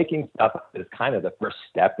actually making stuff up is kind of the first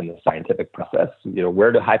step in the scientific process. You know,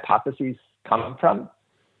 where do hypotheses come from?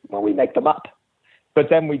 Well, we make them up. But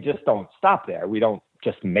then we just don't stop there. We don't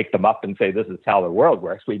just make them up and say, this is how the world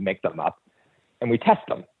works. We make them up and we test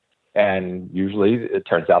them. And usually it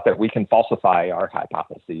turns out that we can falsify our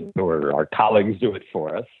hypotheses, or our colleagues do it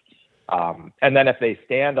for us. And then if they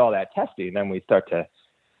stand all that testing, then we start to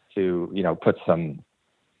put some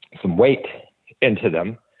weight into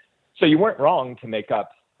them. So you weren't wrong to make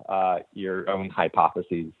up your own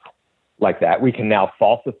hypotheses like that. We can now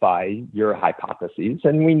falsify your hypotheses,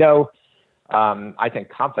 and we know, I think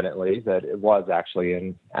confidently, that it was actually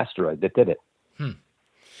an asteroid that did it.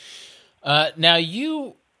 Now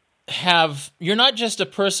you're not just a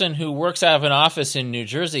person who works out of an office in New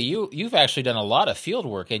Jersey. You've actually done a lot of field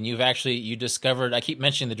work, and you discovered, I keep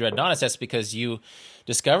mentioning the Dreadnoughtus, that's because you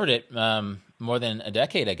discovered it more than a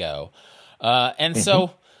decade ago. And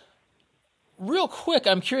so real quick,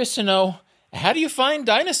 I'm curious to know, how do you find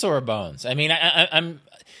dinosaur bones? I mean,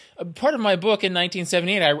 Part of my book in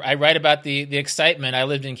 1978, I write about the excitement. I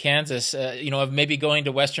lived in Kansas, of maybe going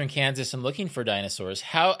to Western Kansas and looking for dinosaurs.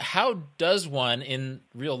 How does one in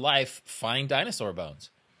real life find dinosaur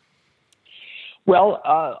bones? Well,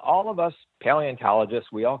 all of us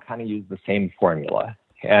paleontologists, we all kind of use the same formula.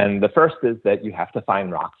 And the first is that you have to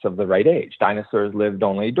find rocks of the right age. Dinosaurs lived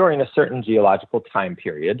only during a certain geological time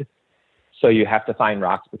period. So you have to find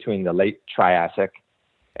rocks between the late Triassic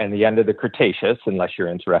and the end of the Cretaceous, unless you're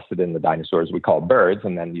interested in the dinosaurs we call birds,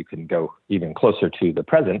 and then you can go even closer to the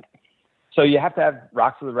present. So you have to have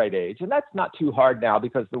rocks of the right age. And that's not too hard now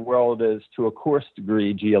because the world is, to a coarse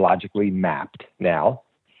degree, geologically mapped now.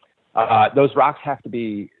 Those rocks have to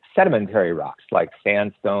be sedimentary rocks like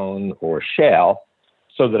sandstone or shale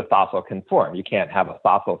so that a fossil can form. You can't have a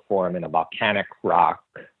fossil form in a volcanic rock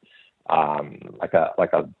like a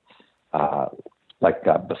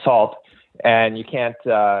basalt, and you can't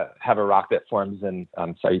have a rock that forms in.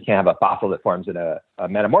 You can't have a fossil that forms in a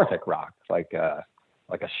metamorphic rock like a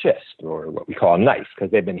schist or what we call a gneiss,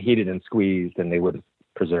 because they've been heated and squeezed and they would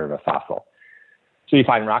preserve a fossil. So you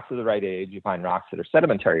find rocks of the right age. You find rocks that are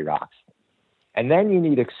sedimentary rocks. And then you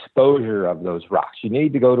need exposure of those rocks. You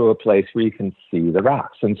need to go to a place where you can see the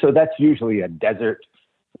rocks. And so that's usually a desert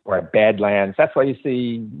or a badlands. That's why you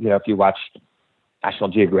see, if you watch National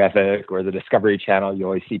Geographic or the Discovery Channel, you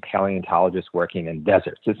always see paleontologists working in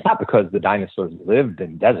deserts. It's not because the dinosaurs lived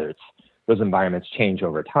in deserts. Those environments change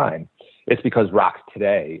over time. It's because rocks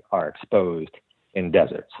today are exposed in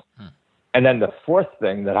deserts. And then the fourth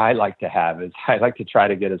thing that I like to have is I like to try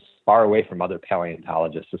to get as far away from other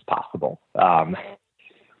paleontologists as possible.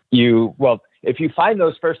 If you find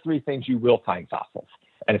those first three things, you will find fossils.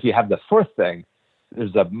 And if you have the fourth thing,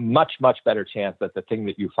 there's a much, much better chance that the thing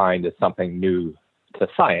that you find is something new to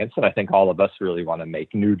science. And I think all of us really want to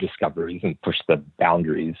make new discoveries and push the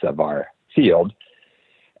boundaries of our field.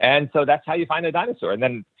 And so that's how you find a dinosaur. And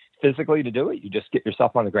then physically to do it, you just get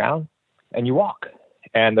yourself on the ground and you walk.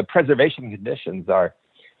 And the preservation conditions are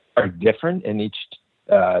different in each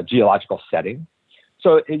geological setting.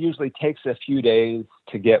 So it usually takes a few days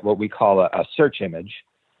to get what we call a search image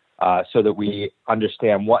so that we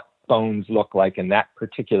understand what bones look like in that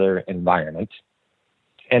particular environment.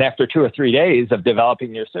 And after 2 or 3 days of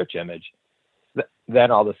developing your search image,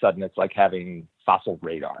 then all of a sudden it's like having fossil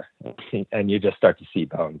radar and you just start to see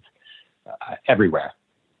bones everywhere.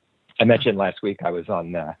 I mentioned last week I was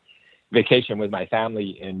on vacation with my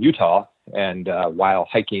family in Utah, and while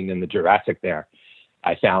hiking in the Jurassic there,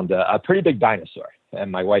 I found a pretty big dinosaur.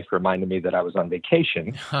 And my wife reminded me that I was on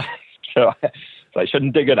vacation, so I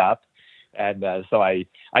shouldn't dig it up. And so I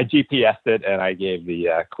GPSed it, and I gave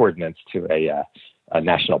the coordinates to a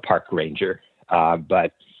national park ranger.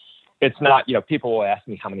 But it's not, people will ask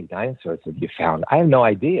me, how many dinosaurs have you found? I have no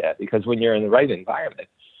idea, because when you're in the right environment,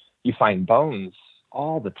 you find bones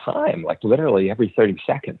all the time, like literally every 30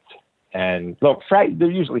 seconds. And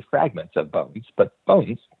they're usually fragments of bones, but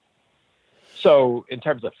bones. So in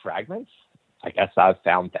terms of fragments, I guess I've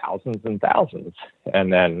found thousands and thousands.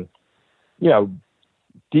 And then,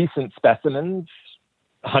 decent specimens,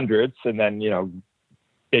 hundreds, and then,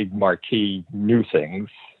 big marquee new things,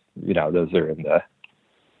 those are in the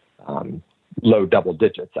low double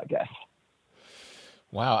digits, I guess.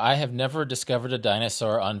 Wow, I have never discovered a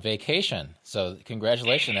dinosaur on vacation. So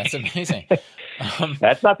congratulations, that's amazing.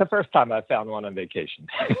 That's not the first time I've found one on vacation.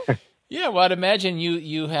 Yeah, well, I'd imagine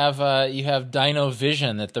you have dino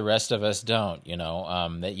vision that the rest of us don't.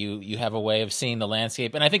 That you have a way of seeing the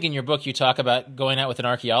landscape. And I think in your book you talk about going out with an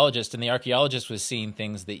archaeologist, and the archaeologist was seeing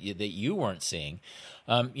things that you weren't seeing.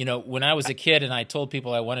 When I was a kid and I told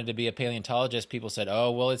people I wanted to be a paleontologist, people said,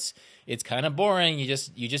 "Oh, well, it's kind of boring. You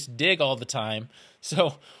just dig all the time."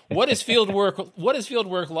 So, what is field work? What is field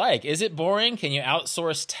work like? Is it boring? Can you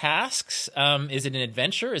outsource tasks? Is it an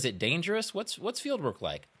adventure? Is it dangerous? What's field work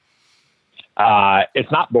like?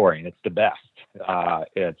 It's not boring. It's the best.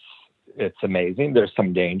 It's amazing. There's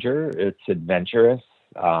some danger. It's adventurous.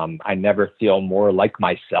 I never feel more like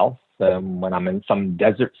myself when I'm in some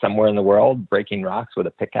desert somewhere in the world, breaking rocks with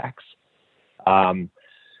a pickaxe.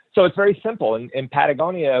 So it's very simple. In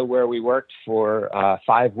Patagonia, where we worked for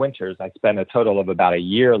 5 winters, I spent a total of about a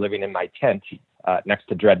year living in my tent next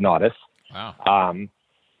to Dreadnoughtus. Wow.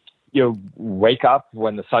 You wake up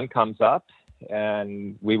when the sun comes up,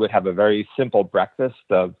 and we would have a very simple breakfast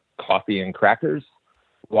of coffee and crackers,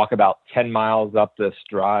 walk about 10 miles up this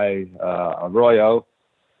dry arroyo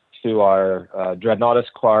to our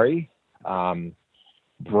Dreadnoughtus quarry,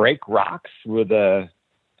 break rocks with a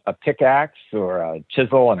pickaxe or a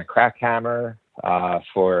chisel and a crack hammer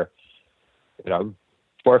for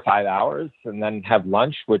 4 or 5 hours, and then have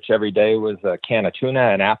lunch, which every day was a can of tuna,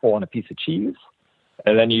 an apple, and a piece of cheese.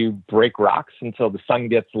 And then you break rocks until the sun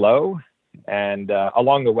gets low. And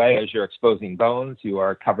along the way, as you're exposing bones, you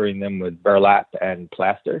are covering them with burlap and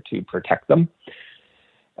plaster to protect them.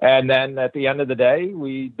 And then at the end of the day,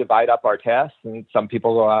 we divide up our tasks, and some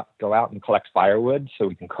people go out and collect firewood so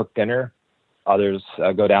we can cook dinner. Others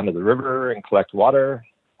go down to the river and collect water.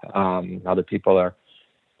 Other people are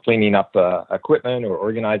cleaning up equipment or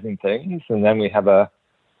organizing things. And then we have a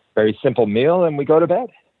very simple meal and we go to bed.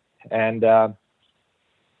 And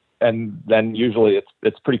then usually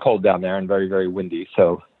it's pretty cold down there and very, very windy.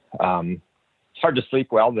 So it's hard to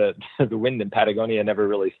sleep well. The wind in Patagonia never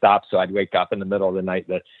really stops. So I'd wake up in the middle of the night.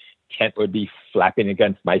 The tent would be flapping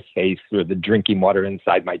against my face, or the drinking water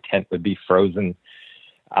inside my tent would be frozen.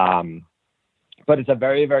 But it's a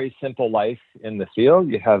very, very simple life in the field.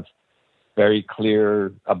 You have very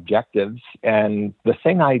clear objectives. And the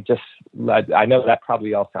thing I know that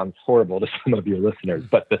probably all sounds horrible to some of your listeners,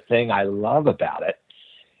 but the thing I love about it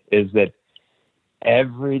is that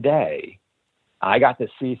every day I got to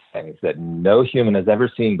see things that no human has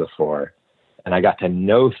ever seen before. And I got to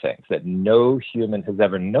know things that no human has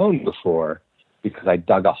ever known before because I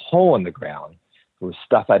dug a hole in the ground with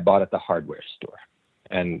stuff I bought at the hardware store.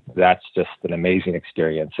 And that's just an amazing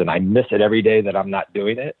experience. And I miss it every day that I'm not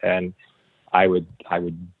doing it. And I would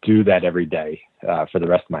do that every day for the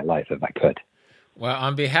rest of my life if I could. Well,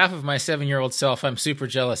 on behalf of my 7-year-old self, I'm super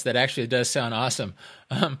jealous. That actually does sound awesome.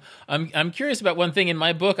 I'm curious about one thing. In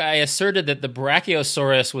my book, I asserted that the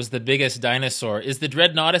Brachiosaurus was the biggest dinosaur. Is the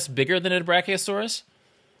Dreadnoughtus bigger than a Brachiosaurus?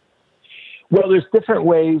 Well, there's different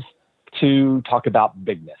ways to talk about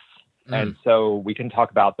bigness. And so we can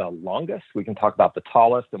talk about the longest, we can talk about the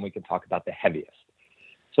tallest, and we can talk about the heaviest.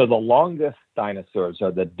 So the longest dinosaurs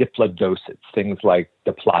are the diplodocids, things like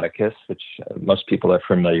Diplodocus, which most people are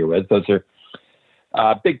familiar with. Those are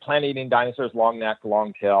big plant-eating dinosaurs, long neck,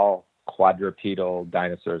 long tail, quadrupedal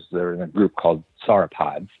dinosaurs. They're in a group called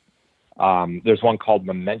sauropods. There's one called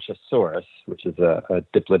Mamenchisaurus, which is a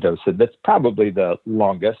diplodocid that's probably the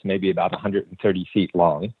longest, maybe about 130 feet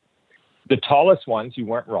long. The tallest ones, you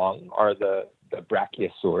weren't wrong, are the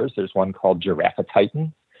brachiosaurs. There's one called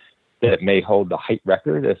Giraffatitan that may hold the height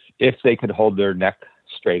record if they could hold their neck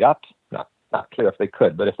straight up. Not clear if they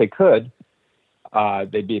could, but if they could,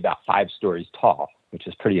 they'd be about 5 stories tall, which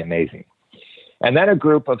is pretty amazing. And then a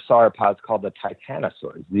group of sauropods called the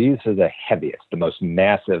titanosaurs. These are the heaviest, the most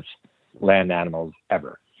massive land animals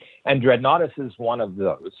ever. And Dreadnoughtus is one of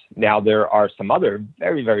those. Now, there are some other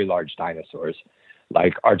very, very large dinosaurs,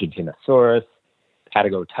 like Argentinosaurus,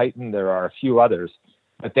 Patagotitan. There are a few others,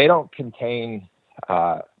 but they don't contain,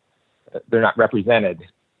 they're not represented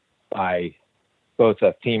by both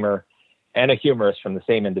a femur and a humerus from the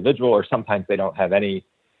same individual, or sometimes they don't have any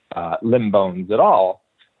limb bones at all.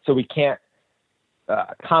 So we can't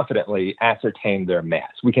confidently ascertain their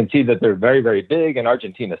mass. We can see that they're very, very big, and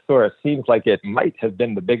Argentinosaurus seems like it might have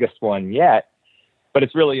been the biggest one yet, but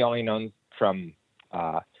it's really only known from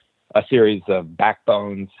a series of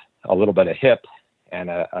backbones, a little bit of hip, and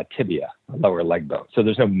a tibia, a lower leg bone. So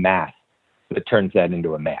there's no mass that turns that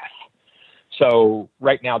into a mass. So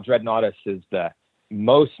right now, Dreadnoughtus is the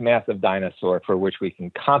most massive dinosaur for which we can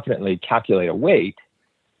confidently calculate a weight,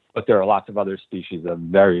 but there are lots of other species of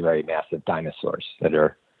very, very massive dinosaurs that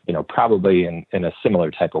are, probably in a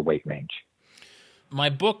similar type of weight range. My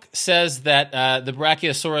book says that the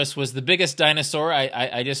Brachiosaurus was the biggest dinosaur.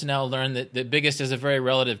 I just now learned that the biggest is a very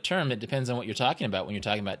relative term. It depends on what you're talking about when you're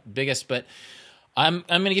talking about biggest. But I'm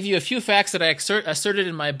going to give you a few facts that I asserted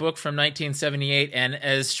in my book from 1978, and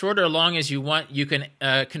as short or long as you want, you can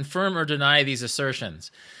confirm or deny these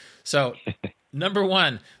assertions. So, number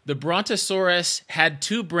 1, the Brontosaurus had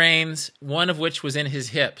 2 brains, one of which was in his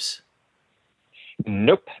hips.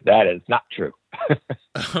 Nope, that is not true.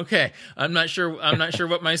 Okay, I'm not sure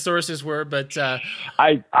what my sources were, but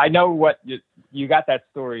I know what you got that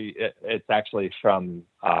story. It's actually from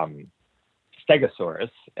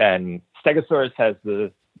Stegosaurus, and Stegosaurus has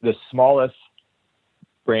the smallest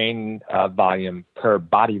brain volume per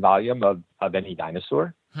body volume of any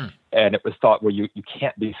dinosaur. And it was thought, well, you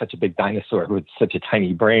can't be such a big dinosaur with such a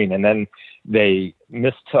tiny brain. And then they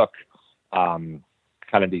mistook kind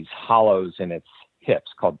of these hollows in its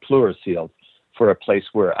hips called pleurocoels for a place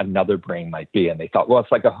where another brain might be. And they thought, well,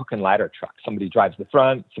 it's like a hook and ladder truck. Somebody drives the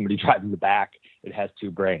front, somebody drives the back. It has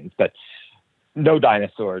 2 brains. But no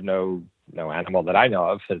dinosaur, no animal that I know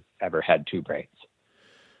of has ever had 2 brains.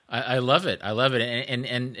 I love it. I love it.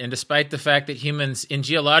 And despite the fact that humans in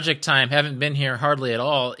geologic time haven't been here hardly at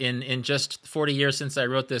all in just 40 years since I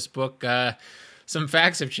wrote this book, some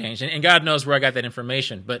facts have changed, and God knows where I got that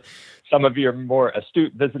information. But some of your more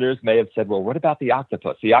astute visitors may have said, well, what about the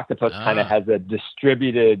octopus? The octopus kind of has a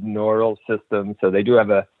distributed neural system. So they do have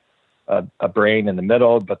a brain in the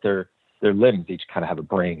middle, but their limbs each kind of have a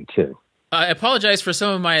brain too. I apologize for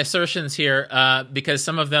some of my assertions here because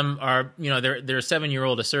some of them are, they're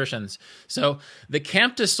 7-year-old assertions. So the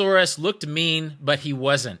Camptosaurus looked mean, but he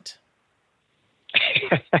wasn't.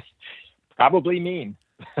 Probably mean.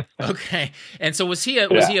 Okay. And so was he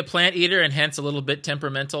a plant eater and hence a little bit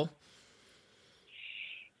temperamental?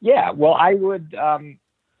 Yeah. Well, I would,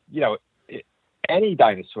 any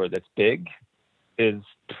dinosaur that's big is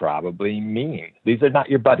probably mean. These are not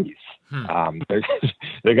your buddies. They're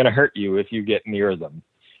going to hurt you if you get near them.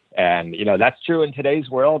 And, that's true in today's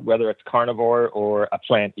world, whether it's carnivore or a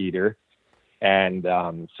plant eater. And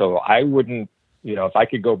so I wouldn't, if I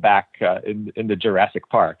could go back into Jurassic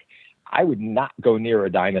Park, I would not go near a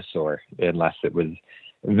dinosaur unless it was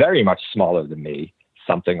very much smaller than me,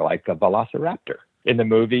 something like a velociraptor. In the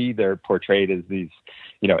movie, they're portrayed as these,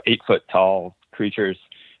 8-foot tall creatures.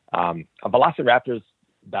 A velociraptor is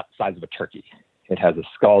about the size of a turkey. It has a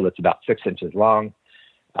skull that's about 6 inches long.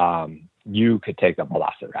 You could take a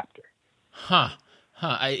velociraptor.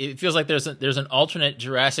 It feels like there's an alternate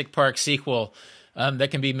Jurassic Park sequel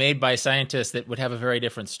that can be made by scientists that would have a very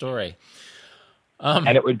different story.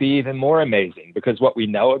 And it would be even more amazing because what we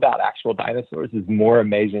know about actual dinosaurs is more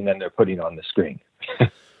amazing than they're putting on the screen.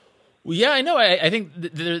 Well, yeah, I know. I think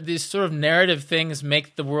these sort of narrative things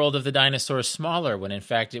make the world of the dinosaurs smaller when, in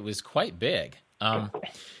fact, it was quite big.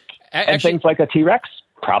 And things like a T-Rex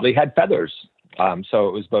probably had feathers, so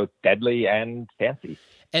it was both deadly and fancy.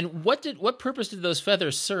 And what purpose did those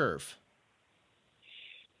feathers serve?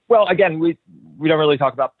 Well, again, we don't really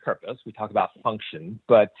talk about purpose. We talk about function.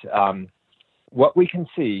 But what we can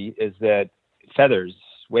see is that feathers,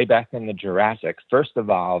 way back in the Jurassic, first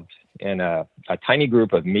evolved in a tiny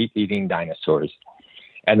group of meat-eating dinosaurs.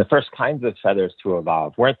 And the first kinds of feathers to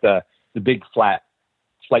evolve weren't the big flat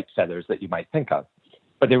flight feathers that you might think of,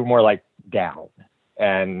 but they were more like down.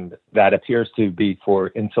 And that appears to be for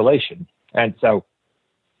insulation. And so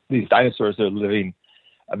these dinosaurs are living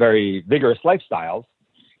a very vigorous lifestyles,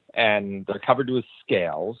 and they're covered with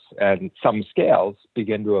scales, and some scales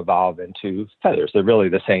begin to evolve into feathers. They're really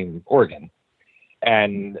the same organ.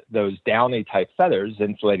 And those downy type feathers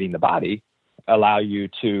insulating the body allow you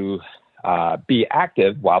to be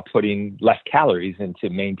active while putting less calories into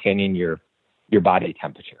maintaining your body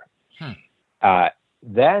temperature.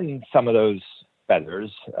 Then some of those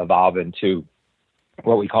feathers evolve into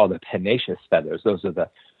what we call the pennaceous feathers. Those are the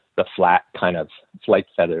flat kind of flight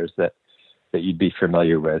feathers that you'd be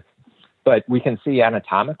familiar with. But we can see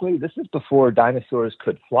anatomically, this is before dinosaurs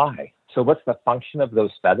could fly. So what's the function of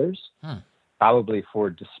those feathers? Probably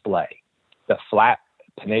for display. The flat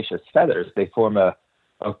pennaceous feathers, they form a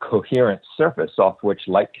coherent surface off which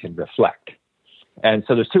light can reflect. And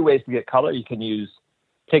so there's two ways to get color. You can use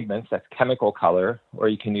pigments, that's chemical color, or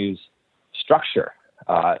you can use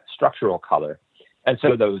structural color. And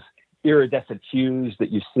so those iridescent hues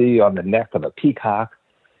that you see on the neck of a peacock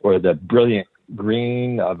or the brilliant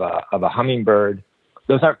green of a hummingbird,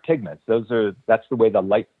 those aren't pigments. That's the way the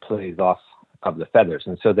light plays off of the feathers.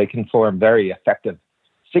 And so they can form very effective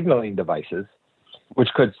signaling devices, which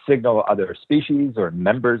could signal other species or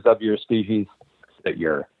members of your species that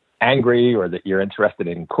you're angry or that you're interested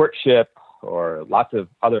in courtship or lots of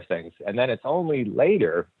other things. And then it's only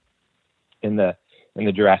later in the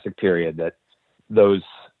Jurassic period that those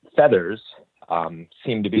feathers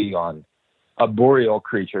seem to be on arboreal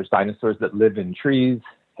creatures, dinosaurs that live in trees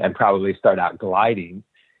and probably start out gliding,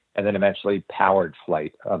 and then eventually powered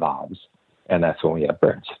flight evolves. And that's when we have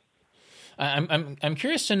birds. I'm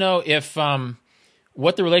curious to know if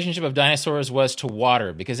what the relationship of dinosaurs was to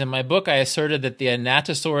water, because in my book I asserted that the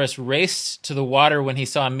Anatosaurus raced to the water when he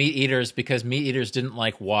saw meat eaters because meat eaters didn't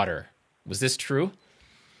like water. Was this true?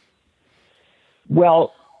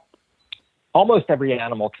 Well, almost every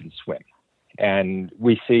animal can swim, and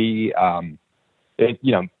we see,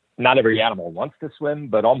 not every animal wants to swim,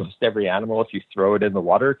 but almost every animal, if you throw it in the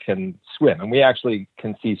water, can swim. And we actually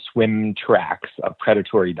can see swim tracks of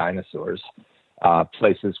predatory dinosaurs,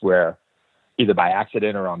 places where either by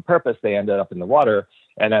accident or on purpose, they ended up in the water.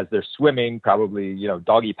 And as they're swimming, probably,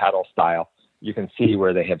 doggy paddle style, you can see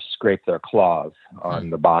where they have scraped their claws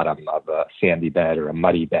on the bottom of a sandy bed or a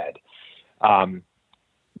muddy bed.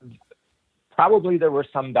 Probably there were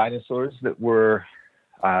some dinosaurs that were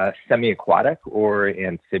semi-aquatic or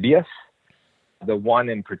amphibious. The one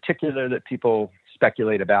in particular that people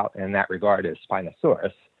speculate about in that regard is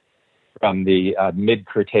Spinosaurus from the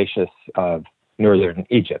mid-Cretaceous of northern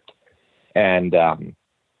Egypt. And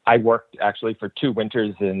I worked actually for 2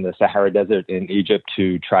 winters in the Sahara Desert in Egypt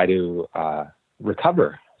to try to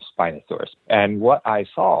recover Spinosaurus. And what I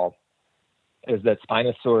saw is that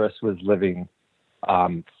Spinosaurus was living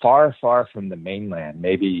far, far from the mainland,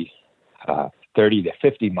 maybe 30 to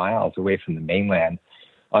 50 miles away from the mainland,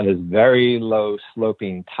 on this very low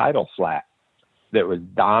sloping tidal flat that was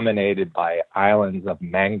dominated by islands of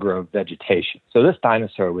mangrove vegetation. So this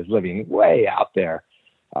dinosaur was living way out there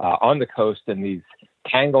on the coast in these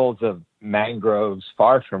tangles of mangroves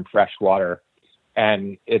far from fresh water.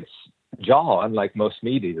 And its jaw, unlike most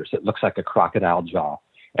meat eaters, it looks like a crocodile jaw.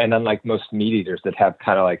 And unlike most meat eaters that have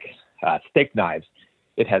kind of like steak knives,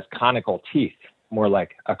 it has conical teeth, more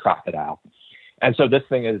like a crocodile. And so this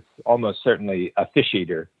thing is almost certainly a fish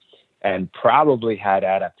eater, and probably had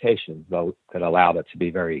adaptations that allowed it to be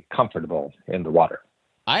very comfortable in the water.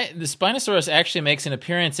 The Spinosaurus actually makes an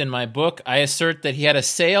appearance in my book. I assert that he had a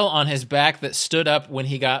sail on his back that stood up when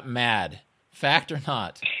he got mad. Fact or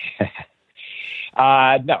not?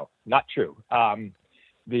 No, not true.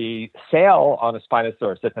 The sail on a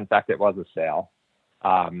Spinosaurus, if in fact it was a sail,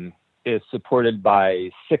 is supported by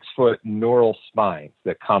 6-foot neural spines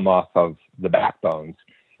that come off of the backbones,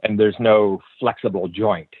 and there's no flexible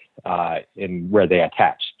joint in where they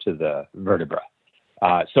attach to the vertebra.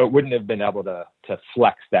 So it wouldn't have been able to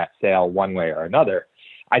flex that sail one way or another.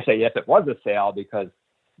 I say if it was a sail because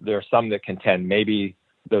there are some that contend maybe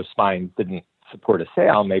those spines didn't support a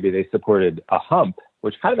sail, maybe they supported a hump,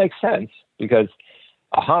 which kind of makes sense because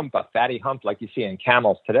a hump, a fatty hump like you see in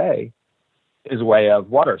camels today, is a way of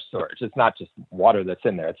water storage. It's not just water that's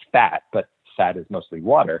in there, it's fat, but fat is mostly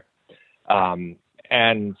water.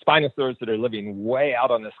 And Spinosaurs that are living way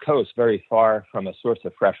out on this coast, very far from a source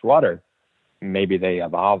of fresh water, maybe they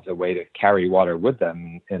evolved a way to carry water with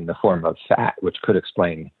them in the form of fat, which could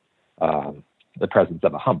explain the presence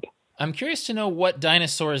of a hump. I'm curious to know what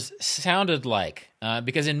dinosaurs sounded like,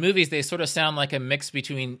 because in movies they sort of sound like a mix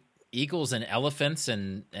between eagles and elephants,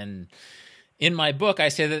 and in my book, I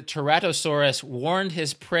say that Ceratosaurus warned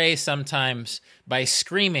his prey sometimes by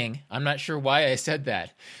screaming. I'm not sure why I said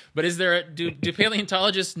that, but do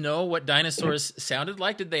paleontologists know what dinosaurs sounded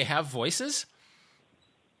like? Did they have voices?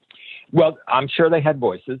 Well, I'm sure they had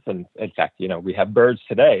voices, and in fact, we have birds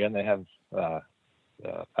today, and they have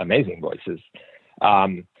amazing voices.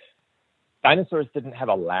 Dinosaurs didn't have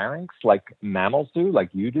a larynx like mammals do, like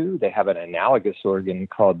you do. They have an analogous organ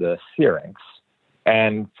called the syrinx.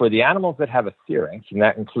 And for the animals that have a syrinx, and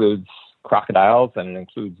that includes crocodiles and it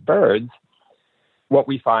includes birds, what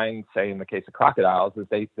we find, say, in the case of crocodiles, is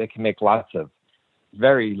they can make lots of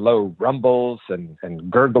very low rumbles and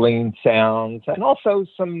gurgling sounds, and also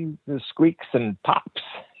some squeaks and pops.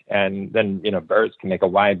 And then, birds can make a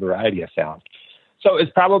wide variety of sounds. So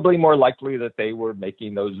it's probably more likely that they were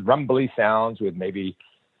making those rumbly sounds with maybe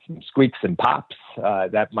some squeaks and pops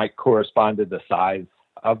that might correspond to the size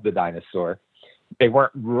of the dinosaur. They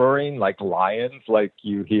weren't roaring like lions like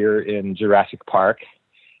you hear in Jurassic Park.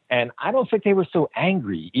 And I don't think they were so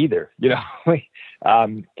angry either.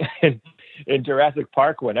 In Jurassic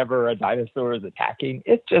Park, whenever a dinosaur is attacking,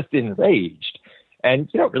 it's just enraged. And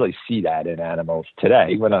you don't really see that in animals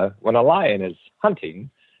today. When a lion is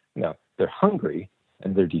hunting, they're hungry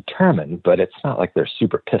and they're determined, but it's not like they're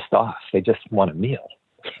super pissed off. They just want a meal.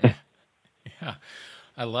 Yeah,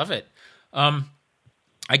 I love it.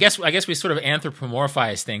 I guess we sort of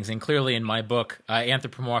anthropomorphize things, and clearly in my book, I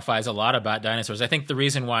anthropomorphize a lot about dinosaurs. I think the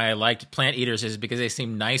reason why I liked plant eaters is because they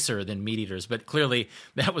seem nicer than meat eaters, but clearly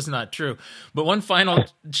that was not true. But one final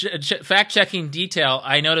fact-checking detail,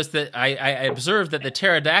 I noticed that I observed that the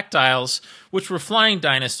pterodactyls, which were flying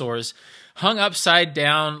dinosaurs, hung upside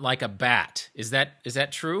down like a bat. Is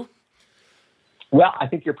that true? Well, I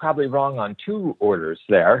think you're probably wrong on 2 orders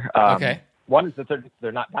there. Okay. One is that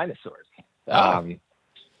they're not dinosaurs. Oh.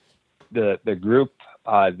 The group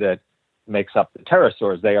that makes up the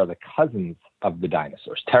pterosaurs, they are the cousins of the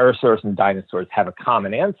dinosaurs. Pterosaurs and dinosaurs have a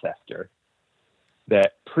common ancestor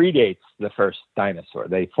that predates the first dinosaur.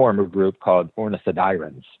 They form a group called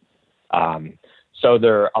Ornithodyrans. So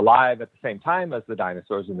they're alive at the same time as the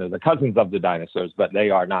dinosaurs, and they're the cousins of the dinosaurs, but they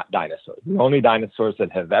are not dinosaurs. The only dinosaurs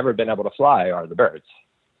that have ever been able to fly are the birds.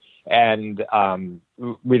 And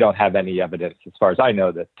we don't have any evidence, as far as I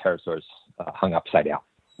know, that pterosaurs hung upside down.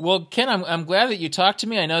 Well, Ken, I'm glad that you talked to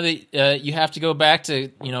me. I know that you have to go back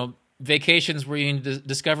to vacations where you can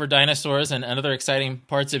discover dinosaurs and other exciting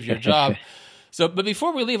parts of your job. But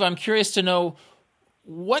before we leave, I'm curious to know,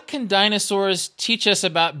 what can dinosaurs teach us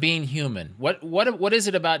about being human? What is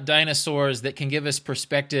it about dinosaurs that can give us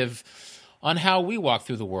perspective on how we walk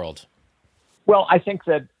through the world? Well, I think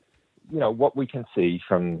that what we can see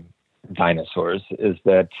from dinosaurs is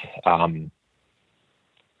that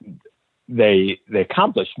they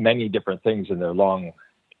accomplished many different things in their long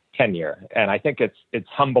tenure, and I think it's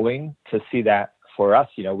humbling to see that for us.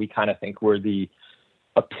 We kind of think we're the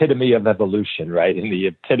epitome of evolution, right, and the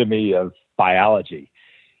epitome of biology,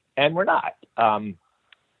 and we're not.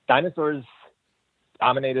 Dinosaurs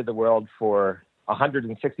dominated the world for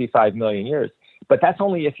 165 million years, but that's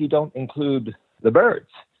only if you don't include the birds.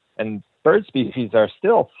 And bird species are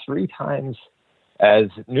still 3 times as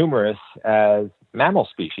numerous as mammal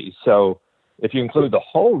species. So if you include the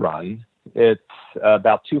whole run, it's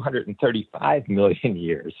about 235 million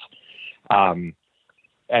years. And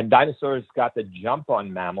dinosaurs got the jump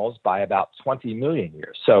on mammals by about 20 million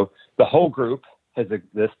years. So the whole group has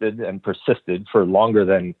existed and persisted for longer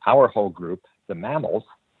than our whole group, the mammals.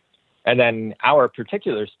 And then our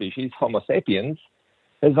particular species, Homo sapiens,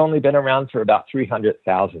 has only been around for about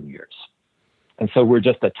 300,000 years. And so we're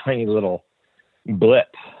just a tiny little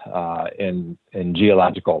blip in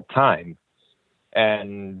geological time.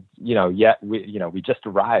 And, yet we just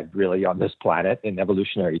arrived really on this planet in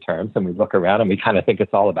evolutionary terms, and we look around and we kind of think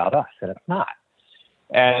it's all about us, and it's not.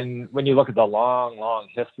 And when you look at the long, long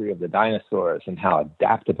history of the dinosaurs and how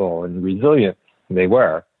adaptable and resilient they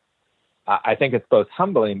were, I think it's both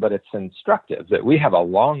humbling, but it's instructive that we have a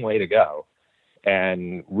long way to go,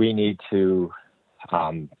 and we need to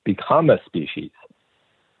become a species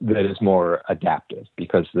that is more adaptive,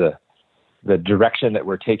 because the direction that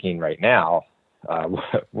we're taking right now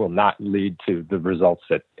will not lead to the results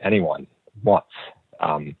that anyone wants.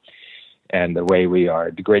 And the way we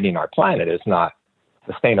are degrading our planet is not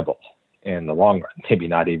sustainable in the long run, maybe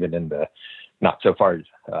not even in the not so far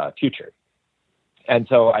future. And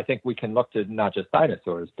so I think we can look to not just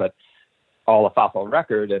dinosaurs, but all the fossil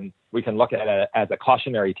record, and we can look at it as a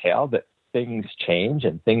cautionary tale that things change,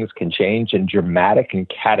 and things can change in dramatic and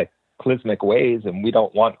cataclysmic ways, and we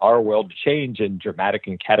don't want our world to change in dramatic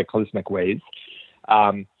and cataclysmic ways.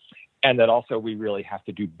 And that also we really have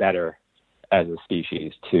to do better as a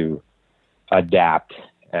species to adapt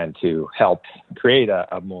and to help create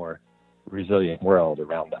a more resilient world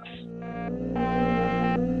around us.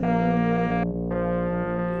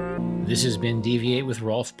 This has been Deviate with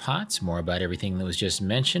Rolf Potts. More about everything that was just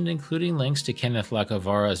mentioned, including links to Kenneth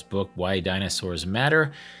Lacovara's book, Why Dinosaurs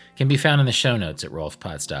Matter, can be found in the show notes at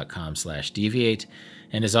rolfpotts.com/deviate.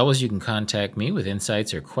 And as always, you can contact me with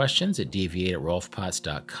insights or questions at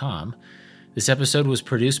deviate@rolfpotts.com. This episode was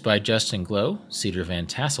produced by Justin Glow. Cedar Van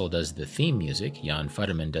Tassel does the theme music. Jan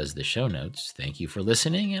Futterman does the show notes. Thank you for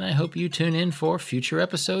listening, and I hope you tune in for future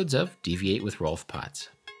episodes of Deviate with Rolf Potts.